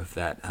sort of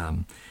that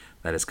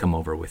has come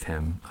over with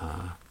him,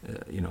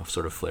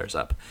 sort of flares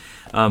up.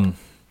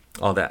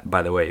 All that,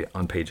 by the way,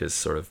 on pages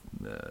sort of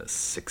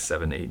 6,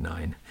 7, 8,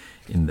 9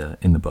 in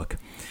the book.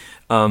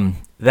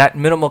 That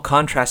minimal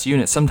contrast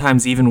unit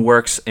sometimes even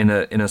works in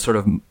a sort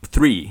of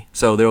 3.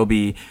 So there will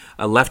be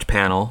a left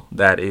panel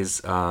that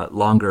is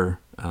longer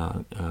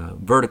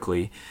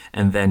vertically,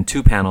 and then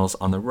 2 panels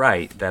on the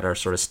right that are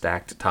sort of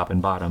stacked top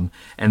and bottom,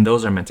 and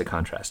those are meant to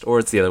contrast. Or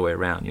it's the other way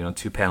around,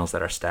 2 panels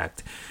that are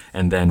stacked,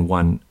 and then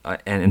one,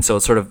 and so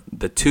it's sort of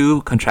the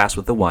 2 contrast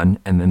with the 1,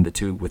 and then the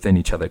 2 within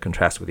each other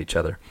contrast with each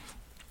other.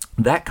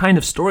 That kind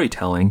of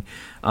storytelling,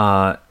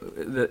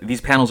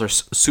 these panels are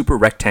super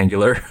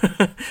rectangular,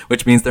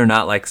 which means they're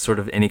not like sort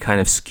of any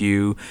kind of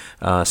skew,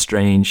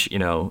 strange,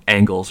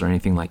 angles or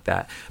anything like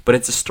that. But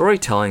it's a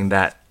storytelling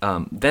that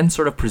then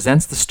sort of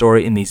presents the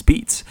story in these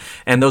beats.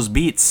 And those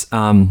beats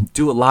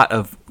do a lot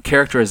of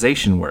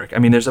characterization work. I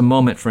mean, there's a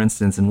moment, for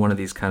instance, in one of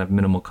these kind of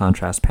minimal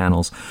contrast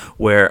panels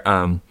where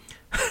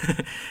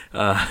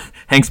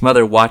Hank's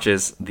mother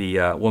watches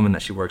the woman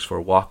that she works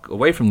for walk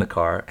away from the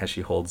car as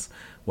she holds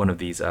one of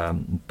these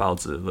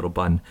baozi, little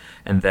bun,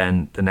 and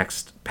then the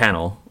next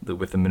panel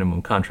with the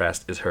minimum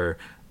contrast is her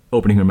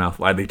opening her mouth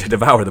widely to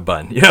devour the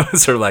bun.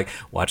 Sort of like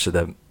watch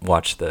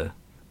the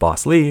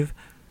boss leave,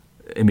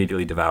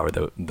 immediately devour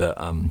the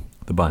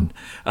bun.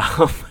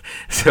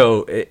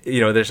 So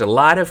there's a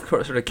lot of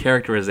sort of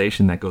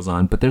characterization that goes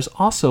on, but there's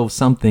also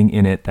something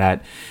in it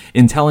that,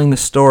 in telling the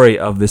story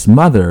of this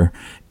mother,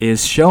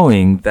 is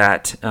showing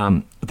that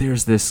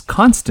there's this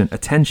constant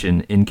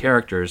attention in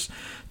characters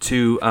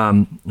to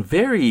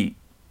very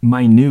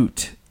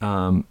minute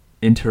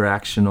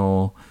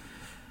interactional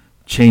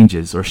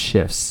changes or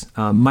shifts,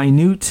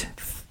 minute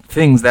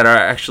things that are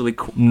actually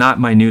not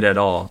minute at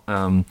all.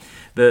 And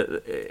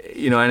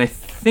I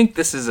think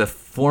this is a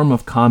form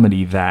of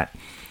comedy that,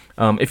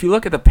 if you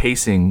look at the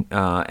pacing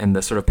and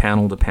the sort of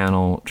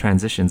panel-to-panel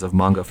transitions of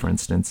manga, for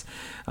instance,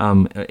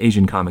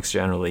 Asian comics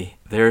generally,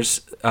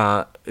 there's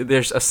a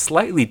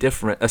slightly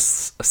different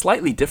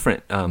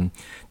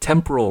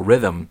temporal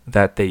rhythm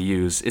that they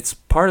use. It's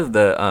part of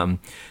the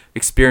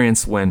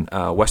experience when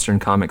Western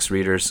comics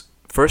readers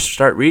first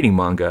start reading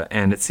manga,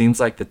 and it seems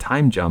like the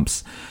time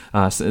jumps.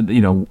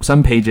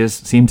 Some pages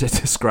seem to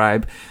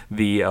describe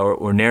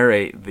or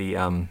narrate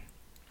the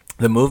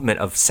movement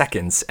of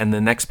seconds, and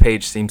the next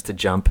page seems to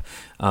jump,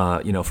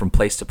 from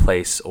place to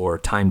place or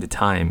time to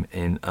time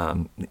in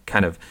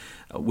kind of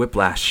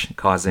whiplash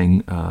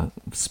causing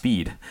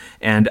speed.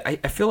 And I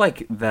feel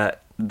like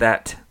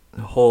that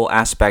whole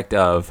aspect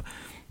of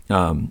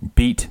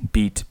beat,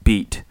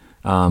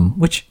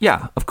 which,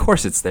 yeah, of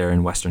course it's there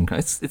in Western.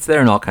 It's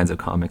there in all kinds of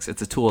comics.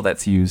 It's a tool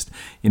that's used,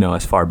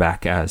 as far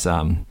back as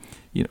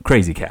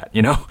Crazy Cat,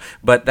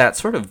 But that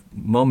sort of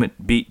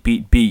moment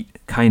beat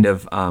kind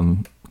of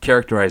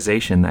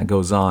characterization that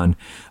goes on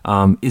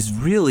is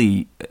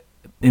really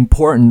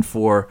important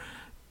for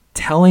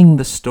telling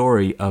the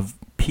story of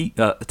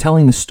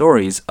telling the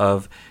stories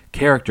of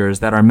characters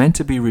that are meant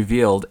to be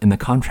revealed in the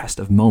contrast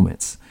of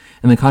moments,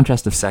 in the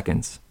contrast of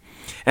seconds.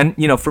 And,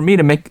 for me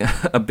to make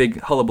a big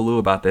hullabaloo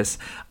about this,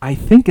 I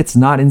think it's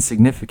not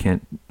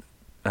insignificant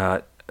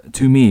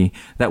to me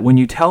that when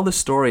you tell the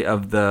story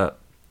of the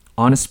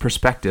honest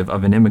perspective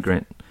of an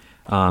immigrant,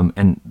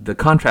 and the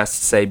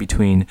contrast, say,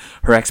 between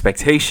her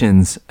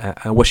expectations,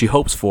 what she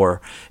hopes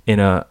for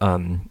in a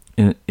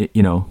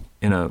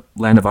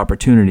land of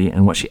opportunity,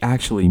 and what she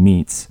actually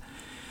meets,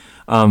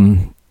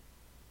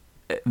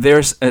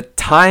 there's a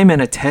time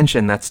and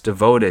attention that's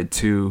devoted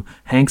to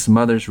Hank's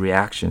mother's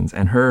reactions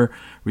and her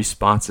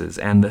responses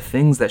and the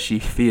things that she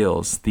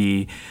feels,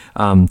 the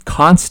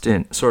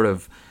constant sort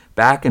of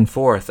back and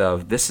forth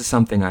of this is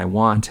something I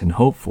want and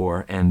hope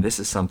for, and this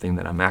is something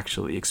that I'm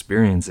actually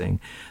experiencing.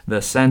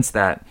 The sense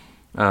that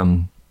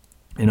in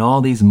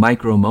all these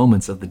micro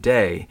moments of the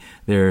day,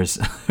 there's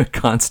a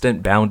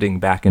constant bounding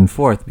back and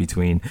forth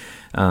between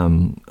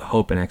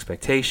hope and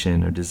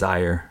expectation, or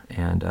desire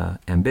and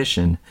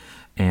ambition,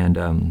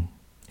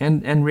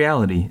 and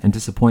reality and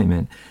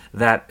disappointment.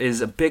 That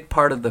is a big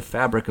part of the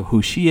fabric of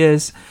who she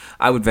is.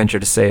 I would venture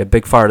to say a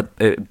big part of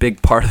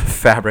the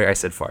fabric. I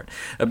said fart.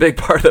 A big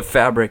part of the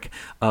fabric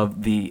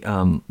of the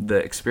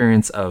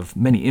experience of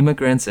many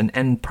immigrants,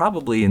 and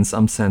probably in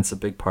some sense a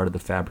big part of the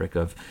fabric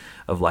of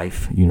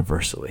life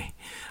universally.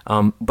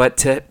 But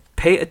to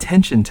pay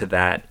attention to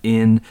that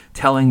in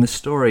telling the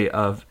story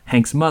of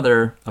Hank's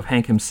mother, of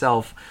Hank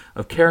himself,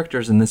 of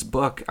characters in this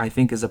book, I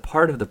think is a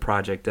part of the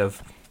project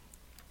of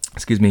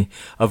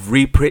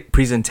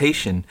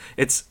representation.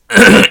 It's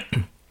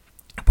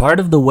part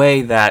of the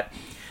way that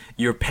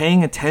you're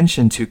paying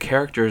attention to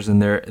characters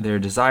and their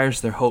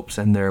desires, their hopes,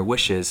 and their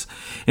wishes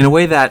in a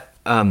way that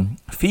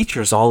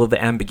features all of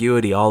the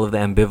ambiguity, all of the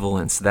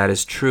ambivalence that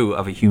is true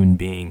of a human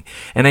being.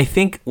 And I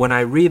think when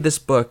I read this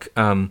book,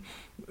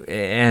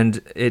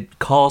 and it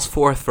calls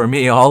forth for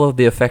me all of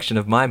the affection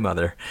of my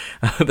mother,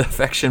 the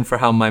affection for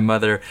how my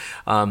mother,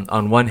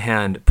 on one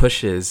hand,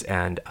 pushes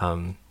and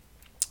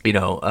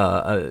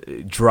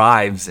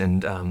drives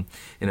and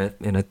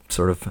in a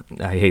sort of,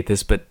 I hate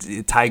this, but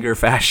tiger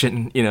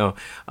fashion,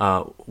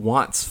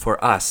 wants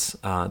for us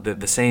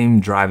the same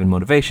drive and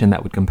motivation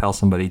that would compel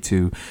somebody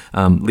to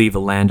leave a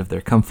land of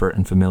their comfort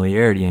and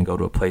familiarity and go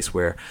to a place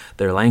where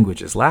their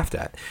language is laughed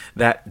at.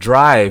 That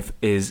drive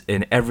is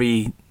in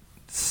every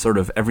sort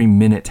of every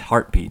minute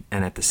heartbeat,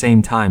 and at the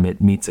same time it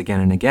meets again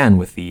and again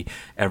with the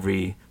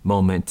every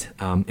moment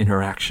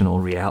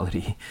interactional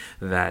reality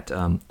that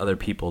other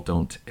people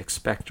don't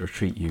expect or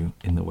treat you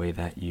in the way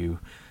that you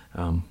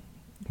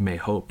may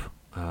hope,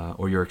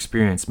 or your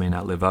experience may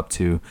not live up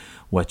to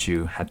what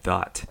you had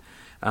thought.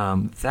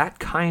 That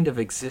kind of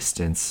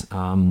existence,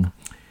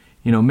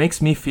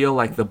 makes me feel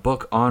like the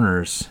book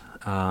honors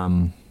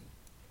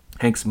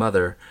Hank's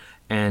mother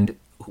and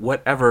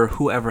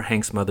whoever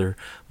Hank's mother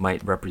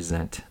might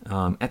represent.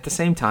 At the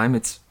same time,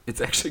 it's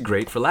actually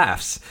great for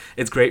laughs.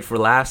 It's great for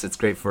laughs. It's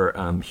great for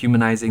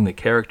humanizing the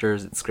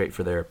characters. It's great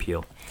for their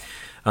appeal.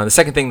 The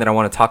second thing that I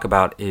want to talk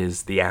about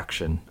is the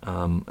action.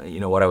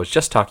 What I was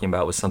just talking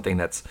about was something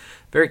that's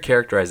very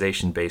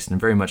characterization based and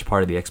very much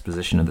part of the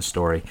exposition of the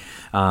story.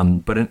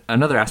 But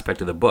another aspect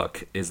of the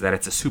book is that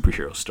it's a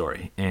superhero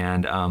story.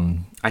 And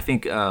I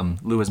think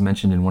Lou has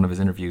mentioned in one of his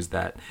interviews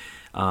that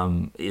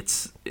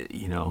it's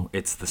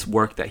this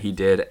work that he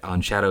did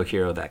on Shadow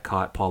Hero that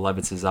caught Paul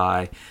Levitz's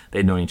eye.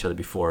 They'd known each other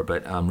before,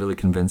 but really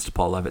convinced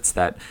Paul Levitz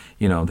that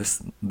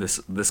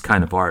this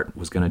kind of art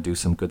was going to do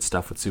some good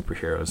stuff with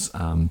superheroes,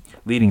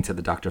 leading to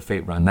the Dr.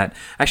 Fate run. That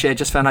actually I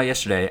just found out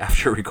yesterday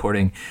after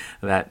recording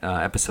that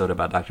episode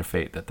about Dr.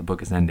 Fate that the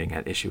book is ending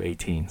at issue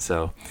 18.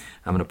 So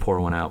I'm going to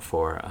pour one out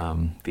for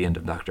the end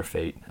of Dr.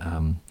 Fate.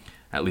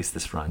 At least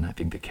this run. I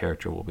think the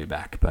character will be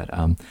back, but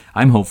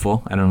I'm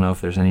hopeful. I don't know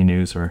if there's any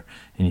news or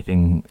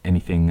anything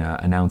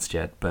announced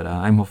yet, but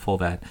I'm hopeful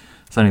that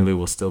Sonny Liew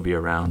will still be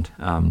around.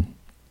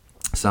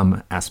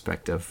 Some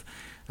aspect of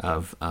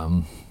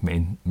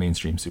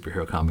mainstream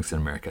superhero comics in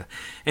America.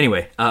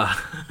 Anyway,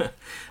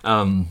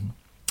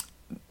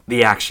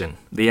 the action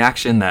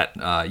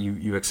that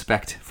you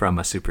expect from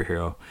a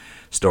superhero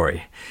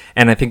story.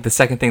 And I think the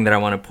second thing that I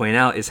want to point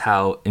out is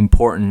how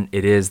important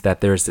it is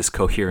that there's this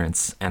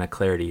coherence and a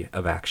clarity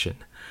of action.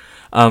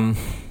 I'm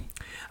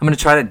going to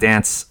try to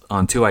dance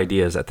on two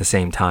ideas at the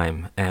same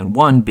time, and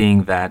one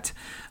being that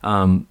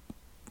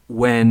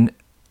when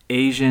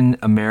Asian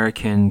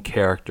American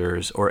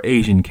characters or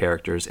Asian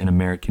characters in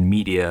American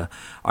media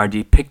are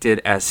depicted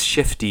as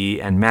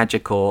shifty and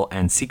magical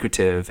and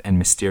secretive and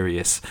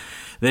mysterious,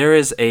 there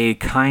is a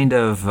kind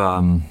of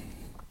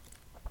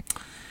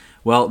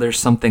there's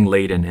something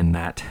laden in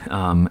that,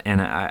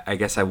 and I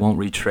guess I won't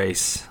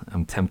retrace.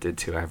 I'm tempted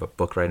to. I have a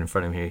book right in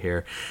front of me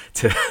here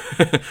to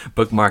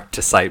bookmark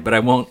to cite, but I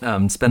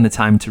won't spend the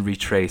time to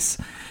retrace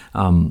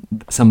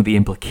some of the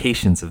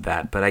implications of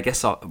that. But I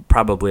guess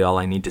probably all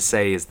I need to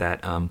say is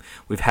that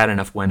we've had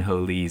enough Wen-Ho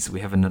Lees.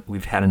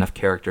 We've had enough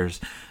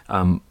characters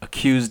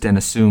accused and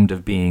assumed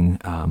of being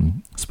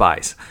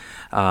spies,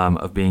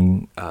 of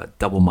being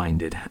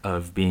double-minded,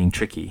 of being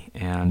tricky,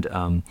 and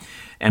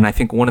I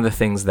think one of the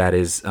things that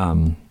is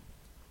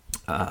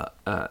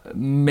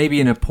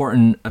maybe an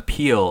important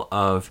appeal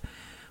of,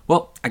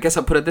 well, I guess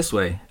I'll put it this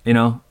way,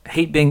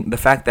 hate being the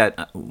fact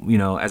that,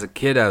 as a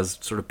kid I was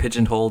sort of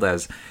pigeonholed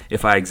as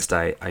if I exist,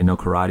 I know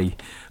karate,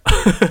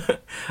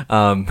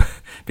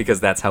 because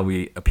that's how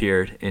we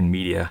appeared in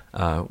media,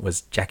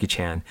 was Jackie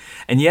Chan.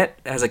 And yet,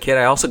 as a kid,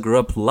 I also grew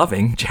up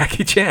loving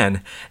Jackie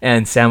Chan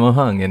and Sammo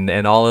Hung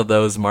and all of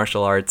those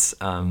martial arts,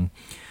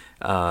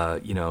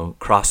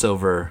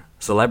 crossover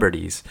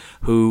celebrities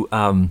who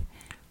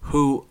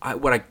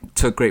what I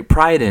took great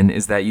pride in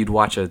is that you'd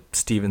watch a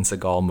Steven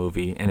Seagal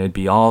movie and it'd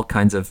be all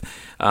kinds of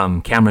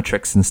camera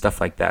tricks and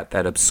stuff like that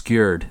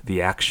obscured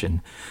the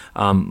action.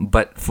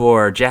 But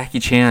for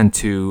Jackie Chan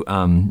to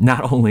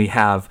not only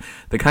have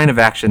the kind of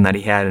action that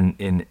he had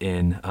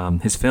in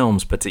his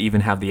films, but to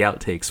even have the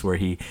outtakes where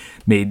he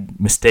made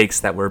mistakes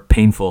that were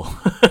painful,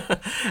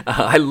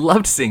 I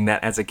loved seeing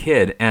that as a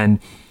kid. And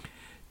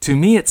to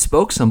me, it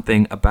spoke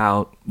something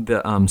about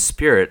the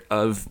spirit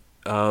of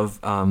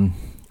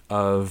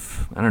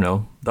I don't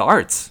know, the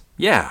arts.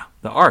 Yeah,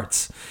 the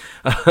arts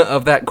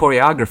of that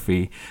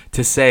choreography,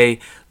 to say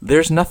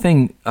there's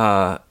nothing,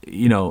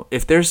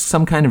 if there's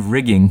some kind of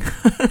rigging,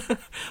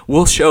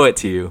 we'll show it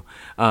to you.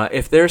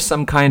 If there's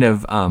some kind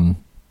of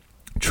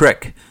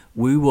trick,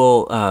 we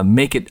will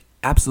make it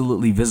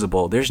absolutely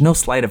visible. There's no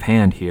sleight of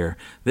hand here.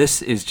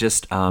 This is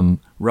just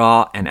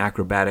raw and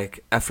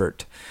acrobatic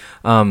effort.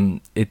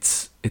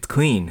 It's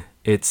clean.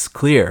 It's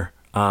clear.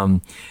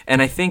 And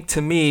I think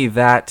to me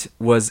that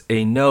was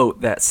a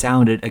note that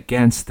sounded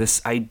against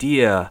this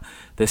idea,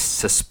 this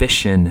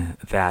suspicion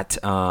that,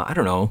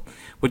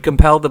 would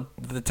compel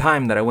the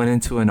time that I went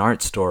into an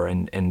art store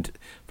and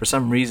for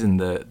some reason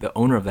the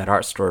owner of that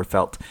art store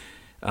felt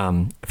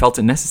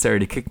it necessary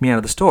to kick me out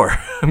of the store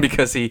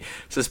because he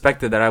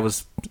suspected that I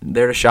was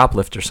there to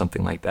shoplift or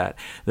something like that.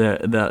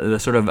 The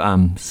sort of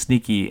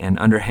sneaky and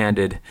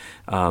underhanded,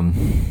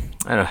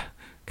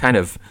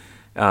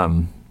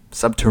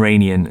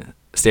 subterranean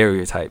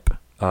stereotype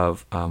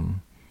of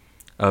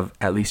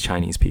at least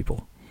Chinese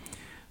people,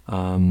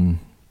 and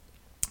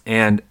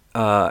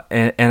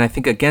I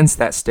think against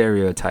that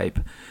stereotype,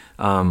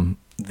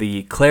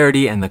 the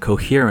clarity and the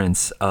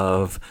coherence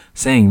of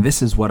saying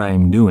this is what I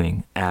am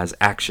doing as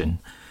action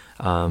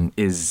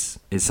is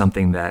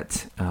something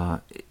that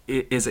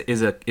is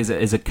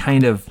a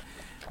kind of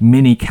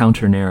mini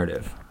counter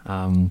narrative.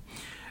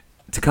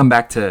 To come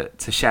back to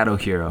Shadow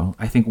Hero,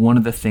 I think one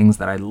of the things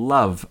that I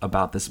love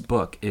about this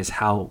book is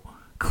how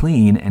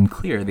clean and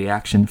clear the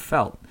action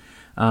felt.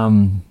 I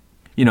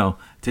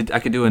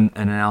could do an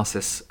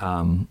analysis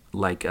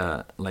like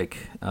my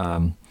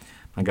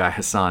guy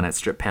Hassan at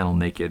Strip Panel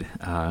Naked.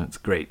 It's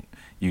a great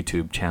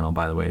YouTube channel,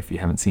 by the way, if you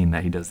haven't seen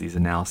that. He does these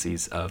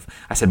analyses of,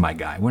 I said my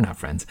guy, we're not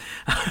friends.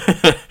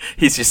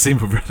 He's just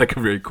seems like a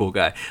very cool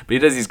guy. But he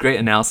does these great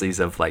analyses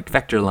of like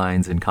vector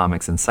lines in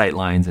comics and sight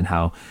lines and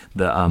how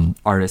the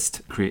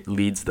artist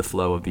leads the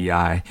flow of the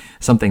eye.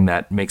 Something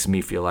that makes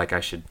me feel like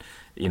I should,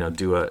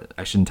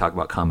 I shouldn't talk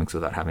about comics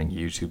without having a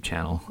YouTube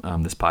channel.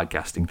 This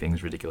podcasting thing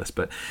is ridiculous,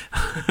 but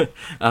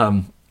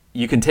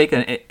you can take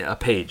a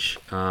page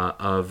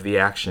of the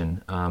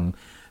action,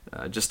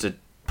 just to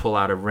pull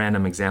out a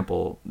random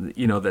example.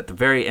 At the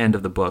very end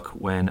of the book,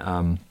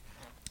 when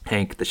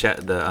Hank, the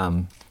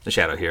Shadow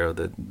Hero,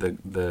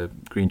 the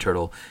Green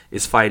Turtle,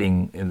 is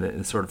fighting in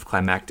the sort of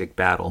climactic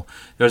battle,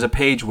 there's a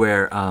page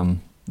where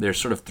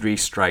there's sort of 3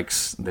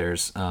 strikes.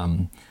 There's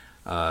 10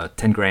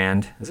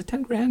 grand. Is it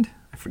 10 grand?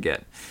 I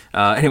forget.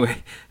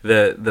 Anyway,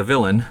 the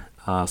villain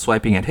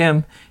swiping at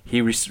him,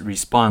 he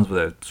responds with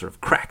a sort of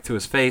crack to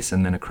his face,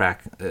 and then a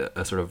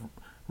sort of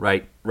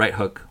right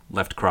hook,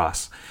 left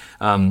cross.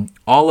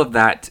 All of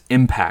that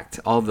impact,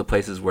 all of the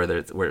places where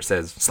it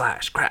says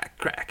slash,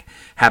 crack,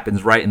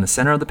 happens right in the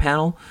center of the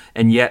panel,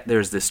 and yet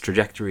there's this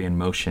trajectory and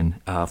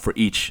motion for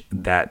each,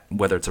 that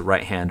whether it's a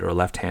right hand or a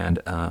left hand,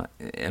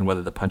 and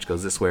whether the punch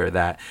goes this way or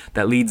that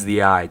leads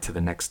the eye to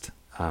the next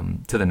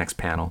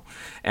panel.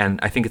 And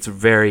I think it's a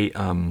very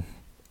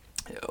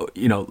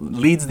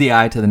leads the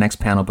eye to the next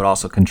panel, but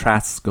also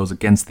goes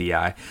against the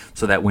eye,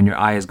 so that when your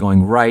eye is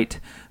going right,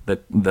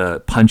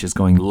 the punch is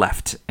going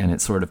left, and it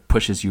sort of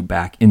pushes you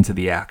back into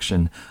the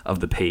action of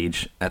the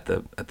page at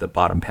the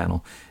bottom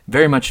panel.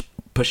 Very much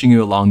pushing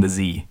you along the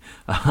Z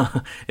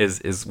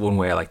is one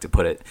way I like to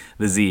put it.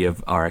 The Z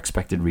of our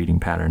expected reading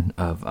pattern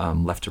of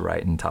left to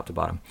right and top to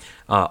bottom.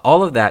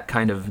 All of that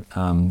kind of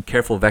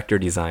careful vector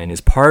design is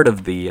part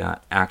of the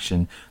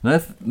action.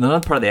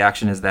 Another part of the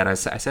action is that I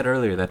said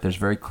earlier that there's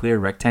very clear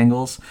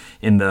rectangles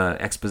in the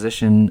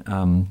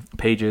exposition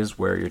pages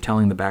where you're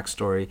telling the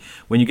backstory.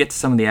 When you get to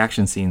some of the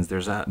action scenes,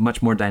 there's a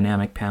much more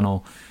dynamic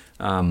panel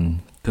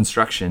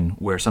construction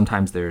where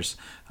sometimes there's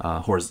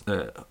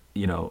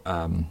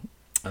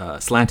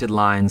slanted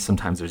lines.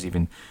 Sometimes there's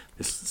even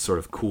this sort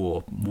of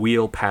cool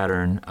wheel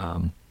pattern,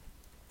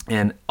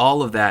 and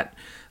all of that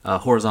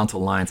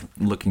horizontal lines.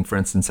 Looking, for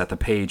instance, at the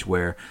page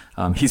where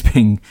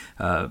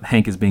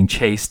Hank is being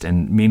chased,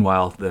 and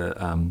meanwhile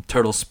the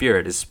turtle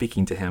spirit is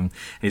speaking to him,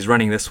 and he's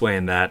running this way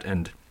and that,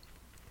 and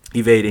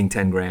evading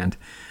 10 grand.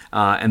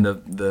 And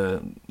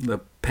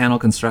the panel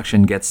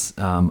construction gets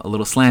a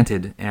little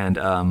slanted, and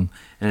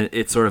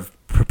it sort of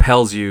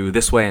propels you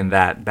this way and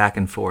that, back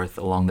and forth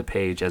along the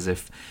page, as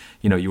if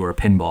you were a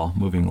pinball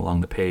moving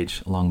along the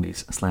page along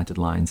these slanted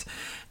lines.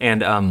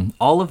 And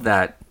all of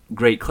that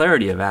great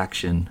clarity of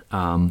action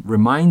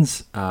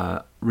reminds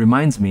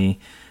me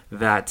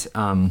that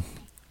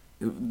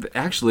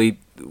actually,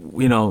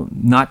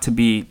 not to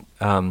be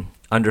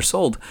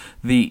undersold,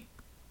 the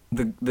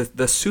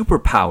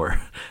superpower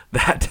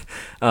that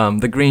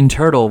the Green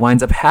Turtle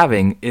winds up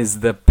having is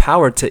the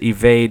power to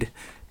evade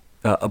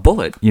a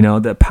bullet,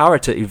 the power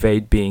to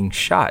evade being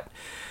shot.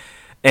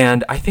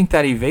 And I think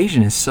that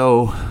evasion is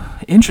so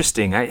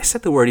interesting. I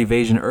said the word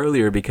evasion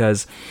earlier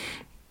because,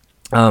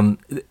 if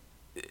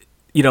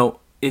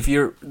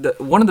you're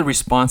one of the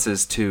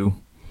responses to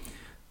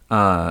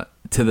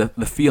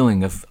the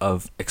feeling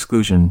of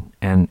exclusion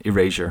and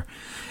erasure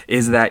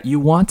is that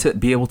you want to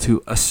be able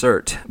to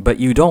assert, but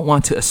you don't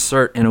want to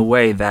assert in a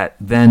way that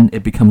then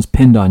it becomes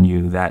pinned on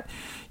you, that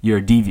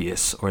you're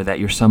devious or that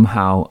you're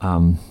somehow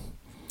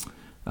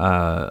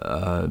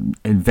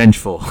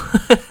vengeful.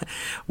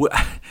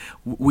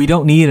 We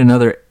don't need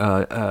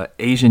another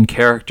Asian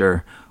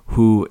character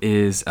who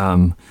is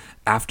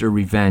after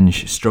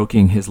revenge,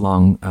 stroking his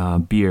long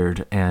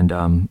beard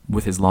and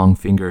with his long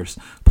fingers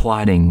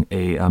plotting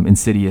a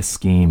insidious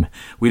scheme.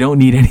 We don't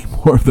need any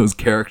more of those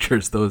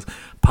characters. Those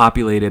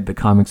populated the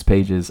comics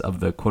pages of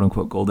the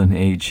quote-unquote golden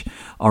age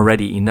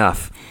already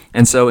enough.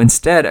 And so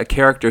instead, a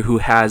character who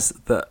has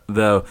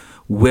the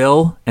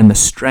will and the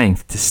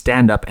strength to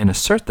stand up and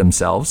assert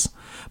themselves,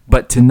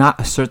 but to not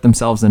assert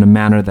themselves in a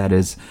manner that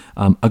is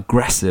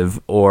aggressive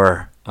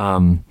or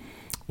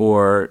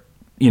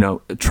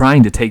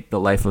trying to take the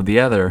life of the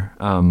other.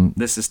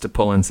 This is to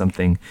pull in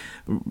something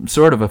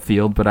sort of a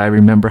field, but I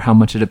remember how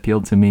much it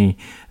appealed to me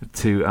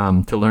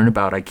to learn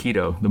about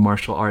Aikido, the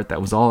martial art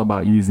that was all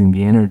about using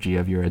the energy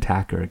of your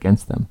attacker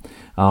against them,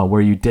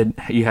 where you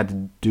had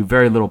to do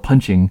very little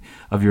punching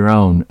of your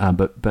own,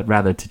 but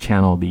rather to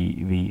channel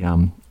the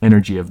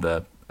energy of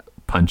the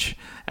punch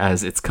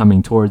as it's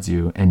coming towards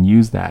you and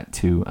use that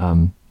to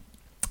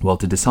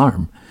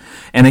disarm.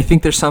 And I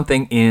think there's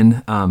something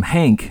in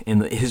Hank,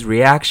 in his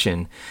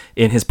reaction,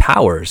 in his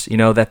powers,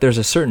 that there's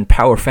a certain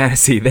power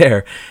fantasy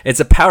there. It's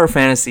a power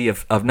fantasy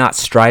of not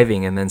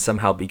striving and then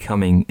somehow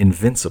becoming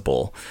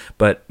invincible,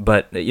 but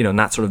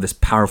not sort of this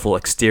powerful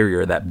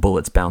exterior that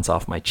bullets bounce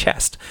off my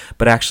chest,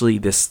 but actually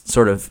this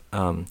sort of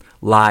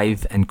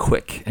lithe and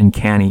quick and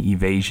canny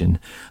evasion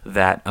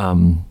that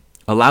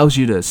allows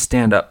you to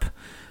stand up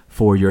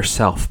for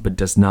yourself, but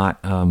does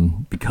not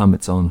become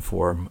its own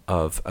form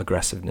of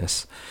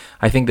aggressiveness.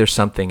 I think there's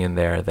something in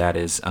there that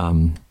is,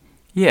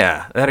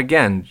 that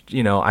again,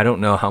 I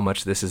don't know how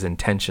much this is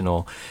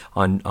intentional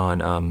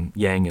on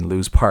Yang and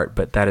Lu's part,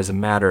 but that is a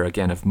matter,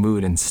 again, of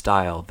mood and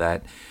style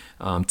that,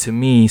 to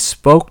me,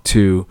 spoke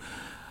to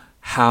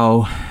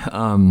how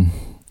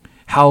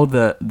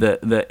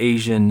the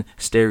Asian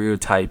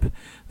stereotype,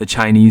 the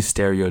Chinese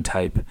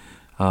stereotype,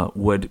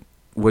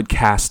 would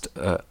cast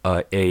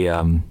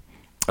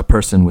a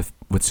person with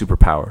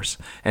superpowers,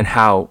 and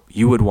how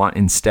you would want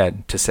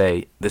instead to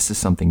say this is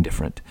something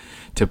different,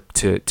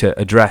 to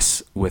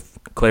address with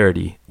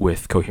clarity,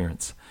 with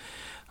coherence.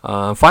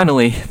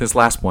 Finally, this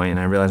last point, and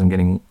I realize I'm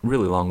getting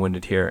really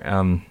long-winded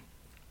here,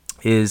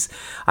 is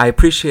I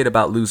appreciate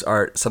about Lu's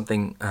art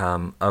something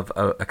of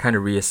a kind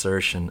of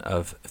reassertion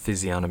of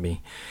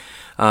physiognomy.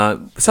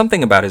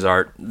 Something about his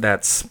art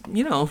that's,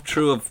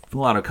 true of a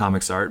lot of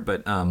comics art,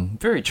 but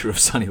very true of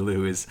Sonny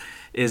Lu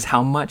is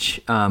how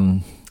much,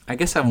 I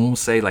guess I won't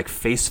say like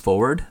face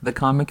forward the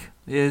comic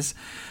is,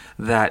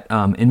 that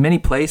in many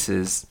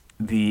places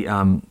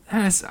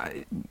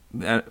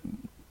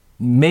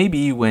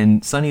maybe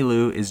when Sonny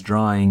Lu is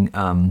drawing his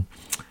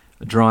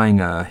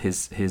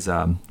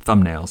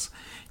thumbnails,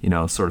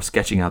 sort of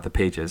sketching out the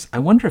pages, I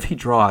wonder if he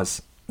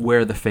draws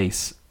where the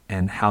face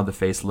and how the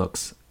face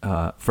looks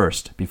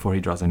first before he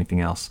draws anything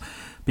else,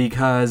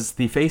 because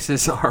the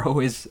faces are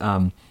always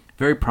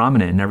very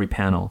prominent in every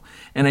panel,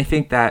 and I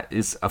think that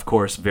is, of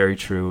course, very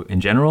true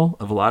in general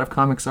of a lot of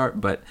comics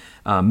art. But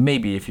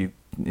maybe if you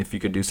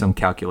could do some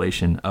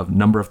calculation of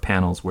number of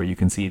panels where you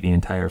can see the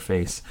entire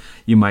face,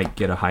 you might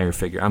get a higher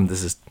figure.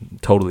 This is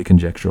totally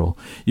conjectural.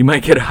 You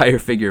might get a higher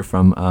figure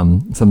from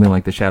something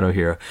like the Shadow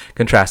Hero,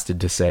 contrasted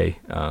to, say,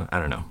 I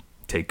don't know,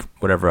 take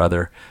whatever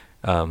other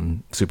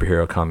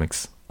superhero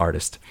comics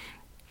artist,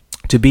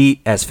 to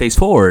be as face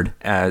forward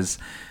as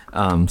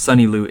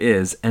Sonny Lu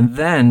is, and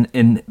then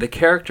in the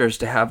characters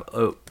to have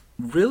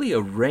really a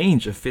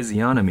range of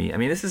physiognomy. I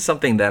mean, this is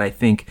something that I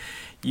think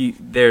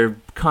they're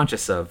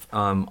conscious of.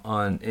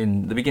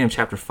 In the beginning of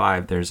chapter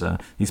 5, there's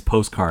these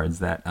postcards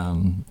that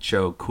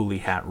show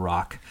Coolie Hat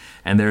Rock,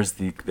 and there's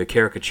the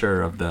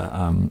caricature of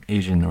the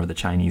Asian or the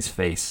Chinese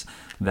face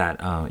that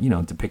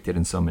depicted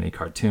in so many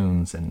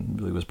cartoons, and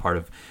really was part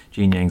of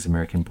Gene Yang's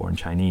American-Born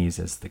Chinese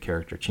as the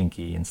character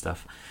Chinky and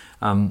stuff.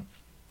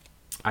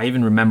 I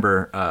even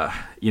remember,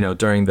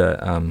 during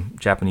the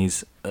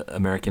Japanese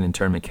American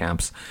internment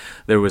camps,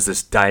 there was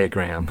this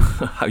diagram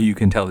how you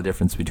can tell the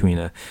difference between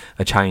a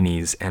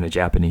Chinese and a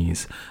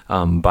Japanese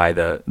by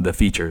the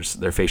features,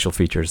 their facial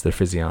features, their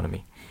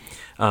physiognomy.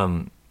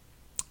 The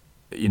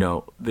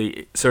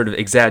sort of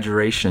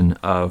exaggeration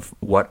of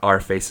what our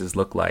faces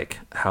look like,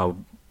 how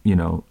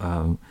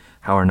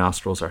our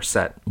nostrils are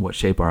set, what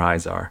shape our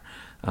eyes are,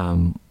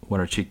 what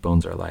our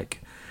cheekbones are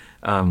like.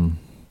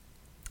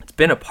 It's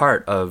been a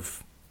part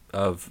of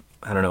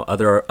I don't know,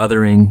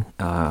 othering,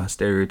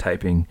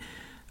 stereotyping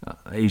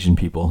Asian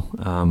people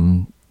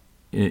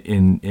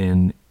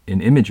in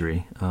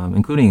imagery,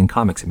 including in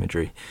comics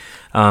imagery.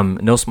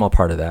 No small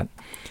part of that.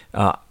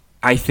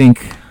 I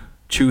think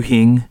Chu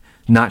Hing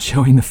not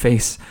showing the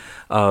face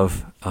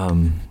of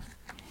the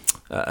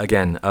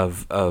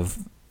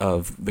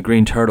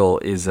Green Turtle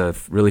is a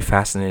really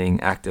fascinating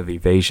act of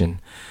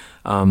evasion.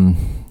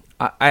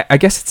 I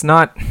guess it's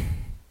not.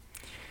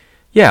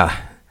 Yeah.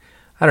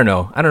 I don't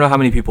know how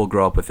many people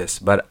grow up with this,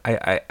 but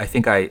I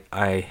think I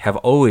have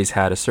always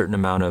had a certain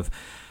amount of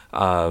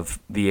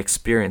the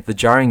experience, the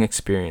jarring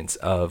experience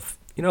of,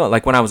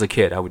 like when I was a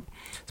kid, I would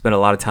spend a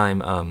lot of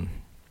time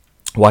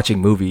watching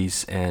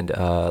movies and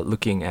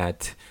looking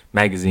at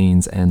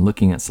magazines and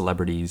looking at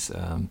celebrities,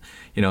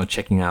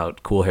 checking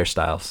out cool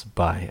hairstyles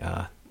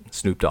by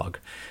Snoop Dogg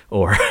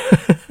or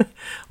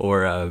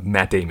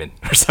Matt Damon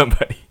or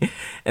somebody,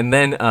 and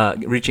then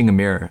reaching a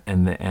mirror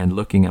and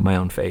looking at my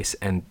own face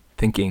and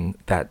thinking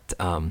that,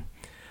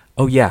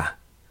 oh yeah,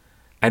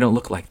 I don't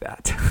look like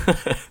that,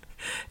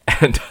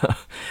 and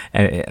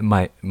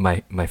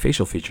my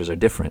facial features are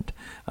different.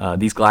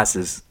 These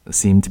glasses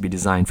seem to be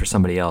designed for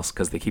somebody else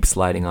because they keep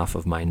sliding off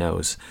of my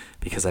nose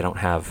because I don't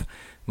have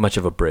much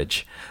of a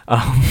bridge,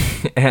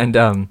 and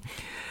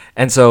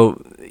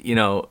so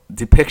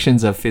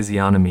depictions of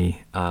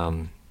physiognomy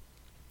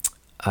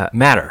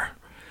matter,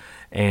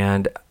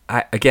 and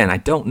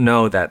I don't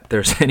know that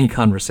there's any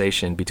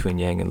conversation between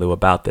Yang and Lu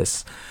about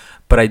this.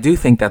 But I do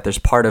think that it's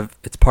part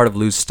of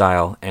Lu's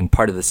style and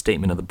part of the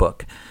statement of the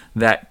book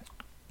that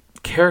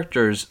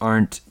characters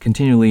aren't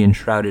continually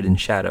enshrouded in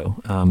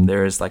shadow.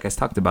 There is, like I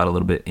talked about a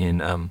little bit in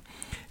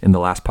the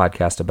last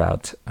podcast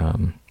about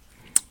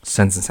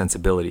Sense and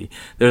Sensibility,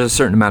 there's a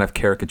certain amount of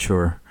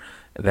caricature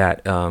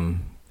that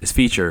is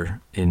featured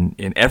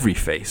in every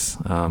face,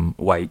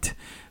 white,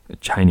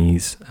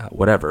 Chinese,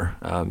 whatever,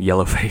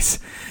 yellow face.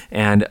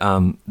 And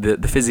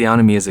the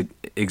physiognomy is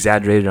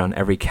exaggerated on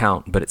every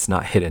count, but it's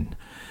not hidden.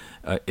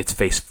 It's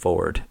face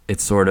forward.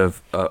 It's sort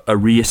of a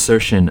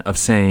reassertion of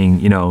saying,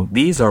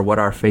 these are what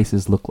our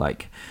faces look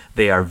like.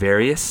 They are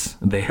various.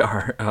 They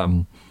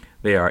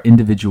are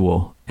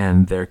individual,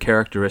 and their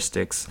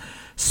characteristics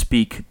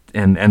speak,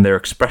 and their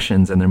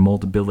expressions and their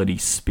moldability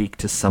speak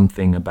to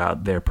something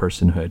about their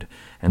personhood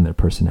and their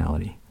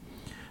personality.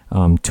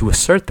 To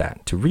assert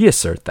that, to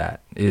reassert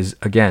that, is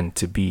again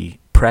to be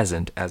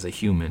present as a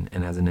human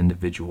and as an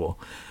individual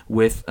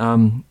with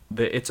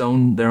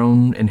their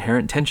own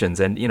inherent tensions.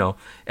 And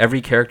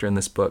every character in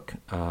this book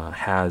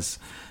has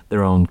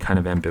their own kind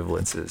of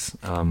ambivalences,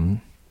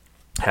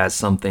 has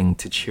something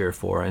to cheer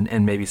for,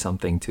 and maybe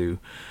something to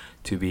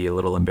be a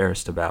little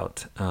embarrassed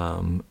about.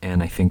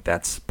 And I think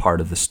that's part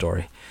of the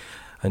story,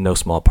 no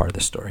small part of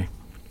the story.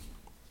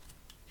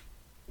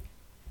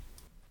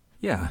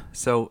 Yeah,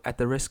 so at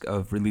the risk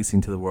of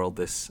releasing to the world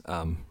this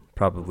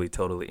probably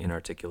totally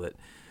inarticulate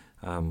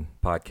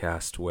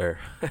podcast where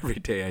every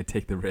day I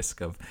take the risk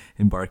of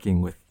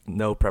embarking with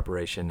no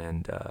preparation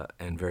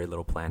and very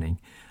little planning,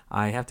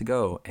 I have to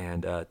go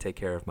and take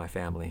care of my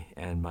family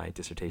and my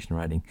dissertation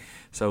writing.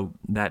 So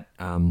that,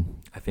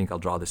 I think I'll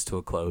draw this to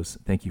a close.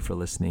 Thank you for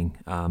listening.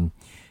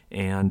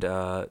 And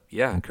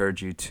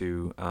encourage you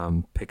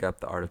to pick up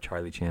The Art of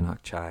Charlie Chan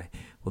Hak Chai.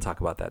 We'll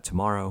talk about that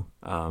tomorrow.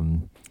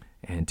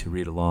 And to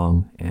read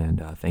along.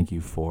 And thank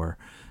you for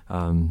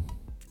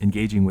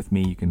engaging with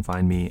me. You can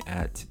find me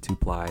at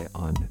Tuply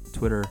on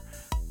Twitter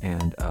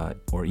and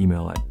or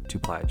email at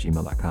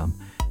tuply@gmail.com.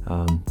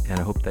 And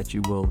I hope that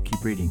you will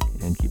keep reading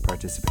and keep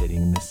participating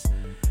in this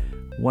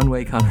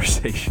one-way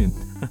conversation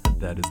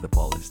that is the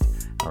Paulist.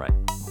 All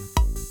right.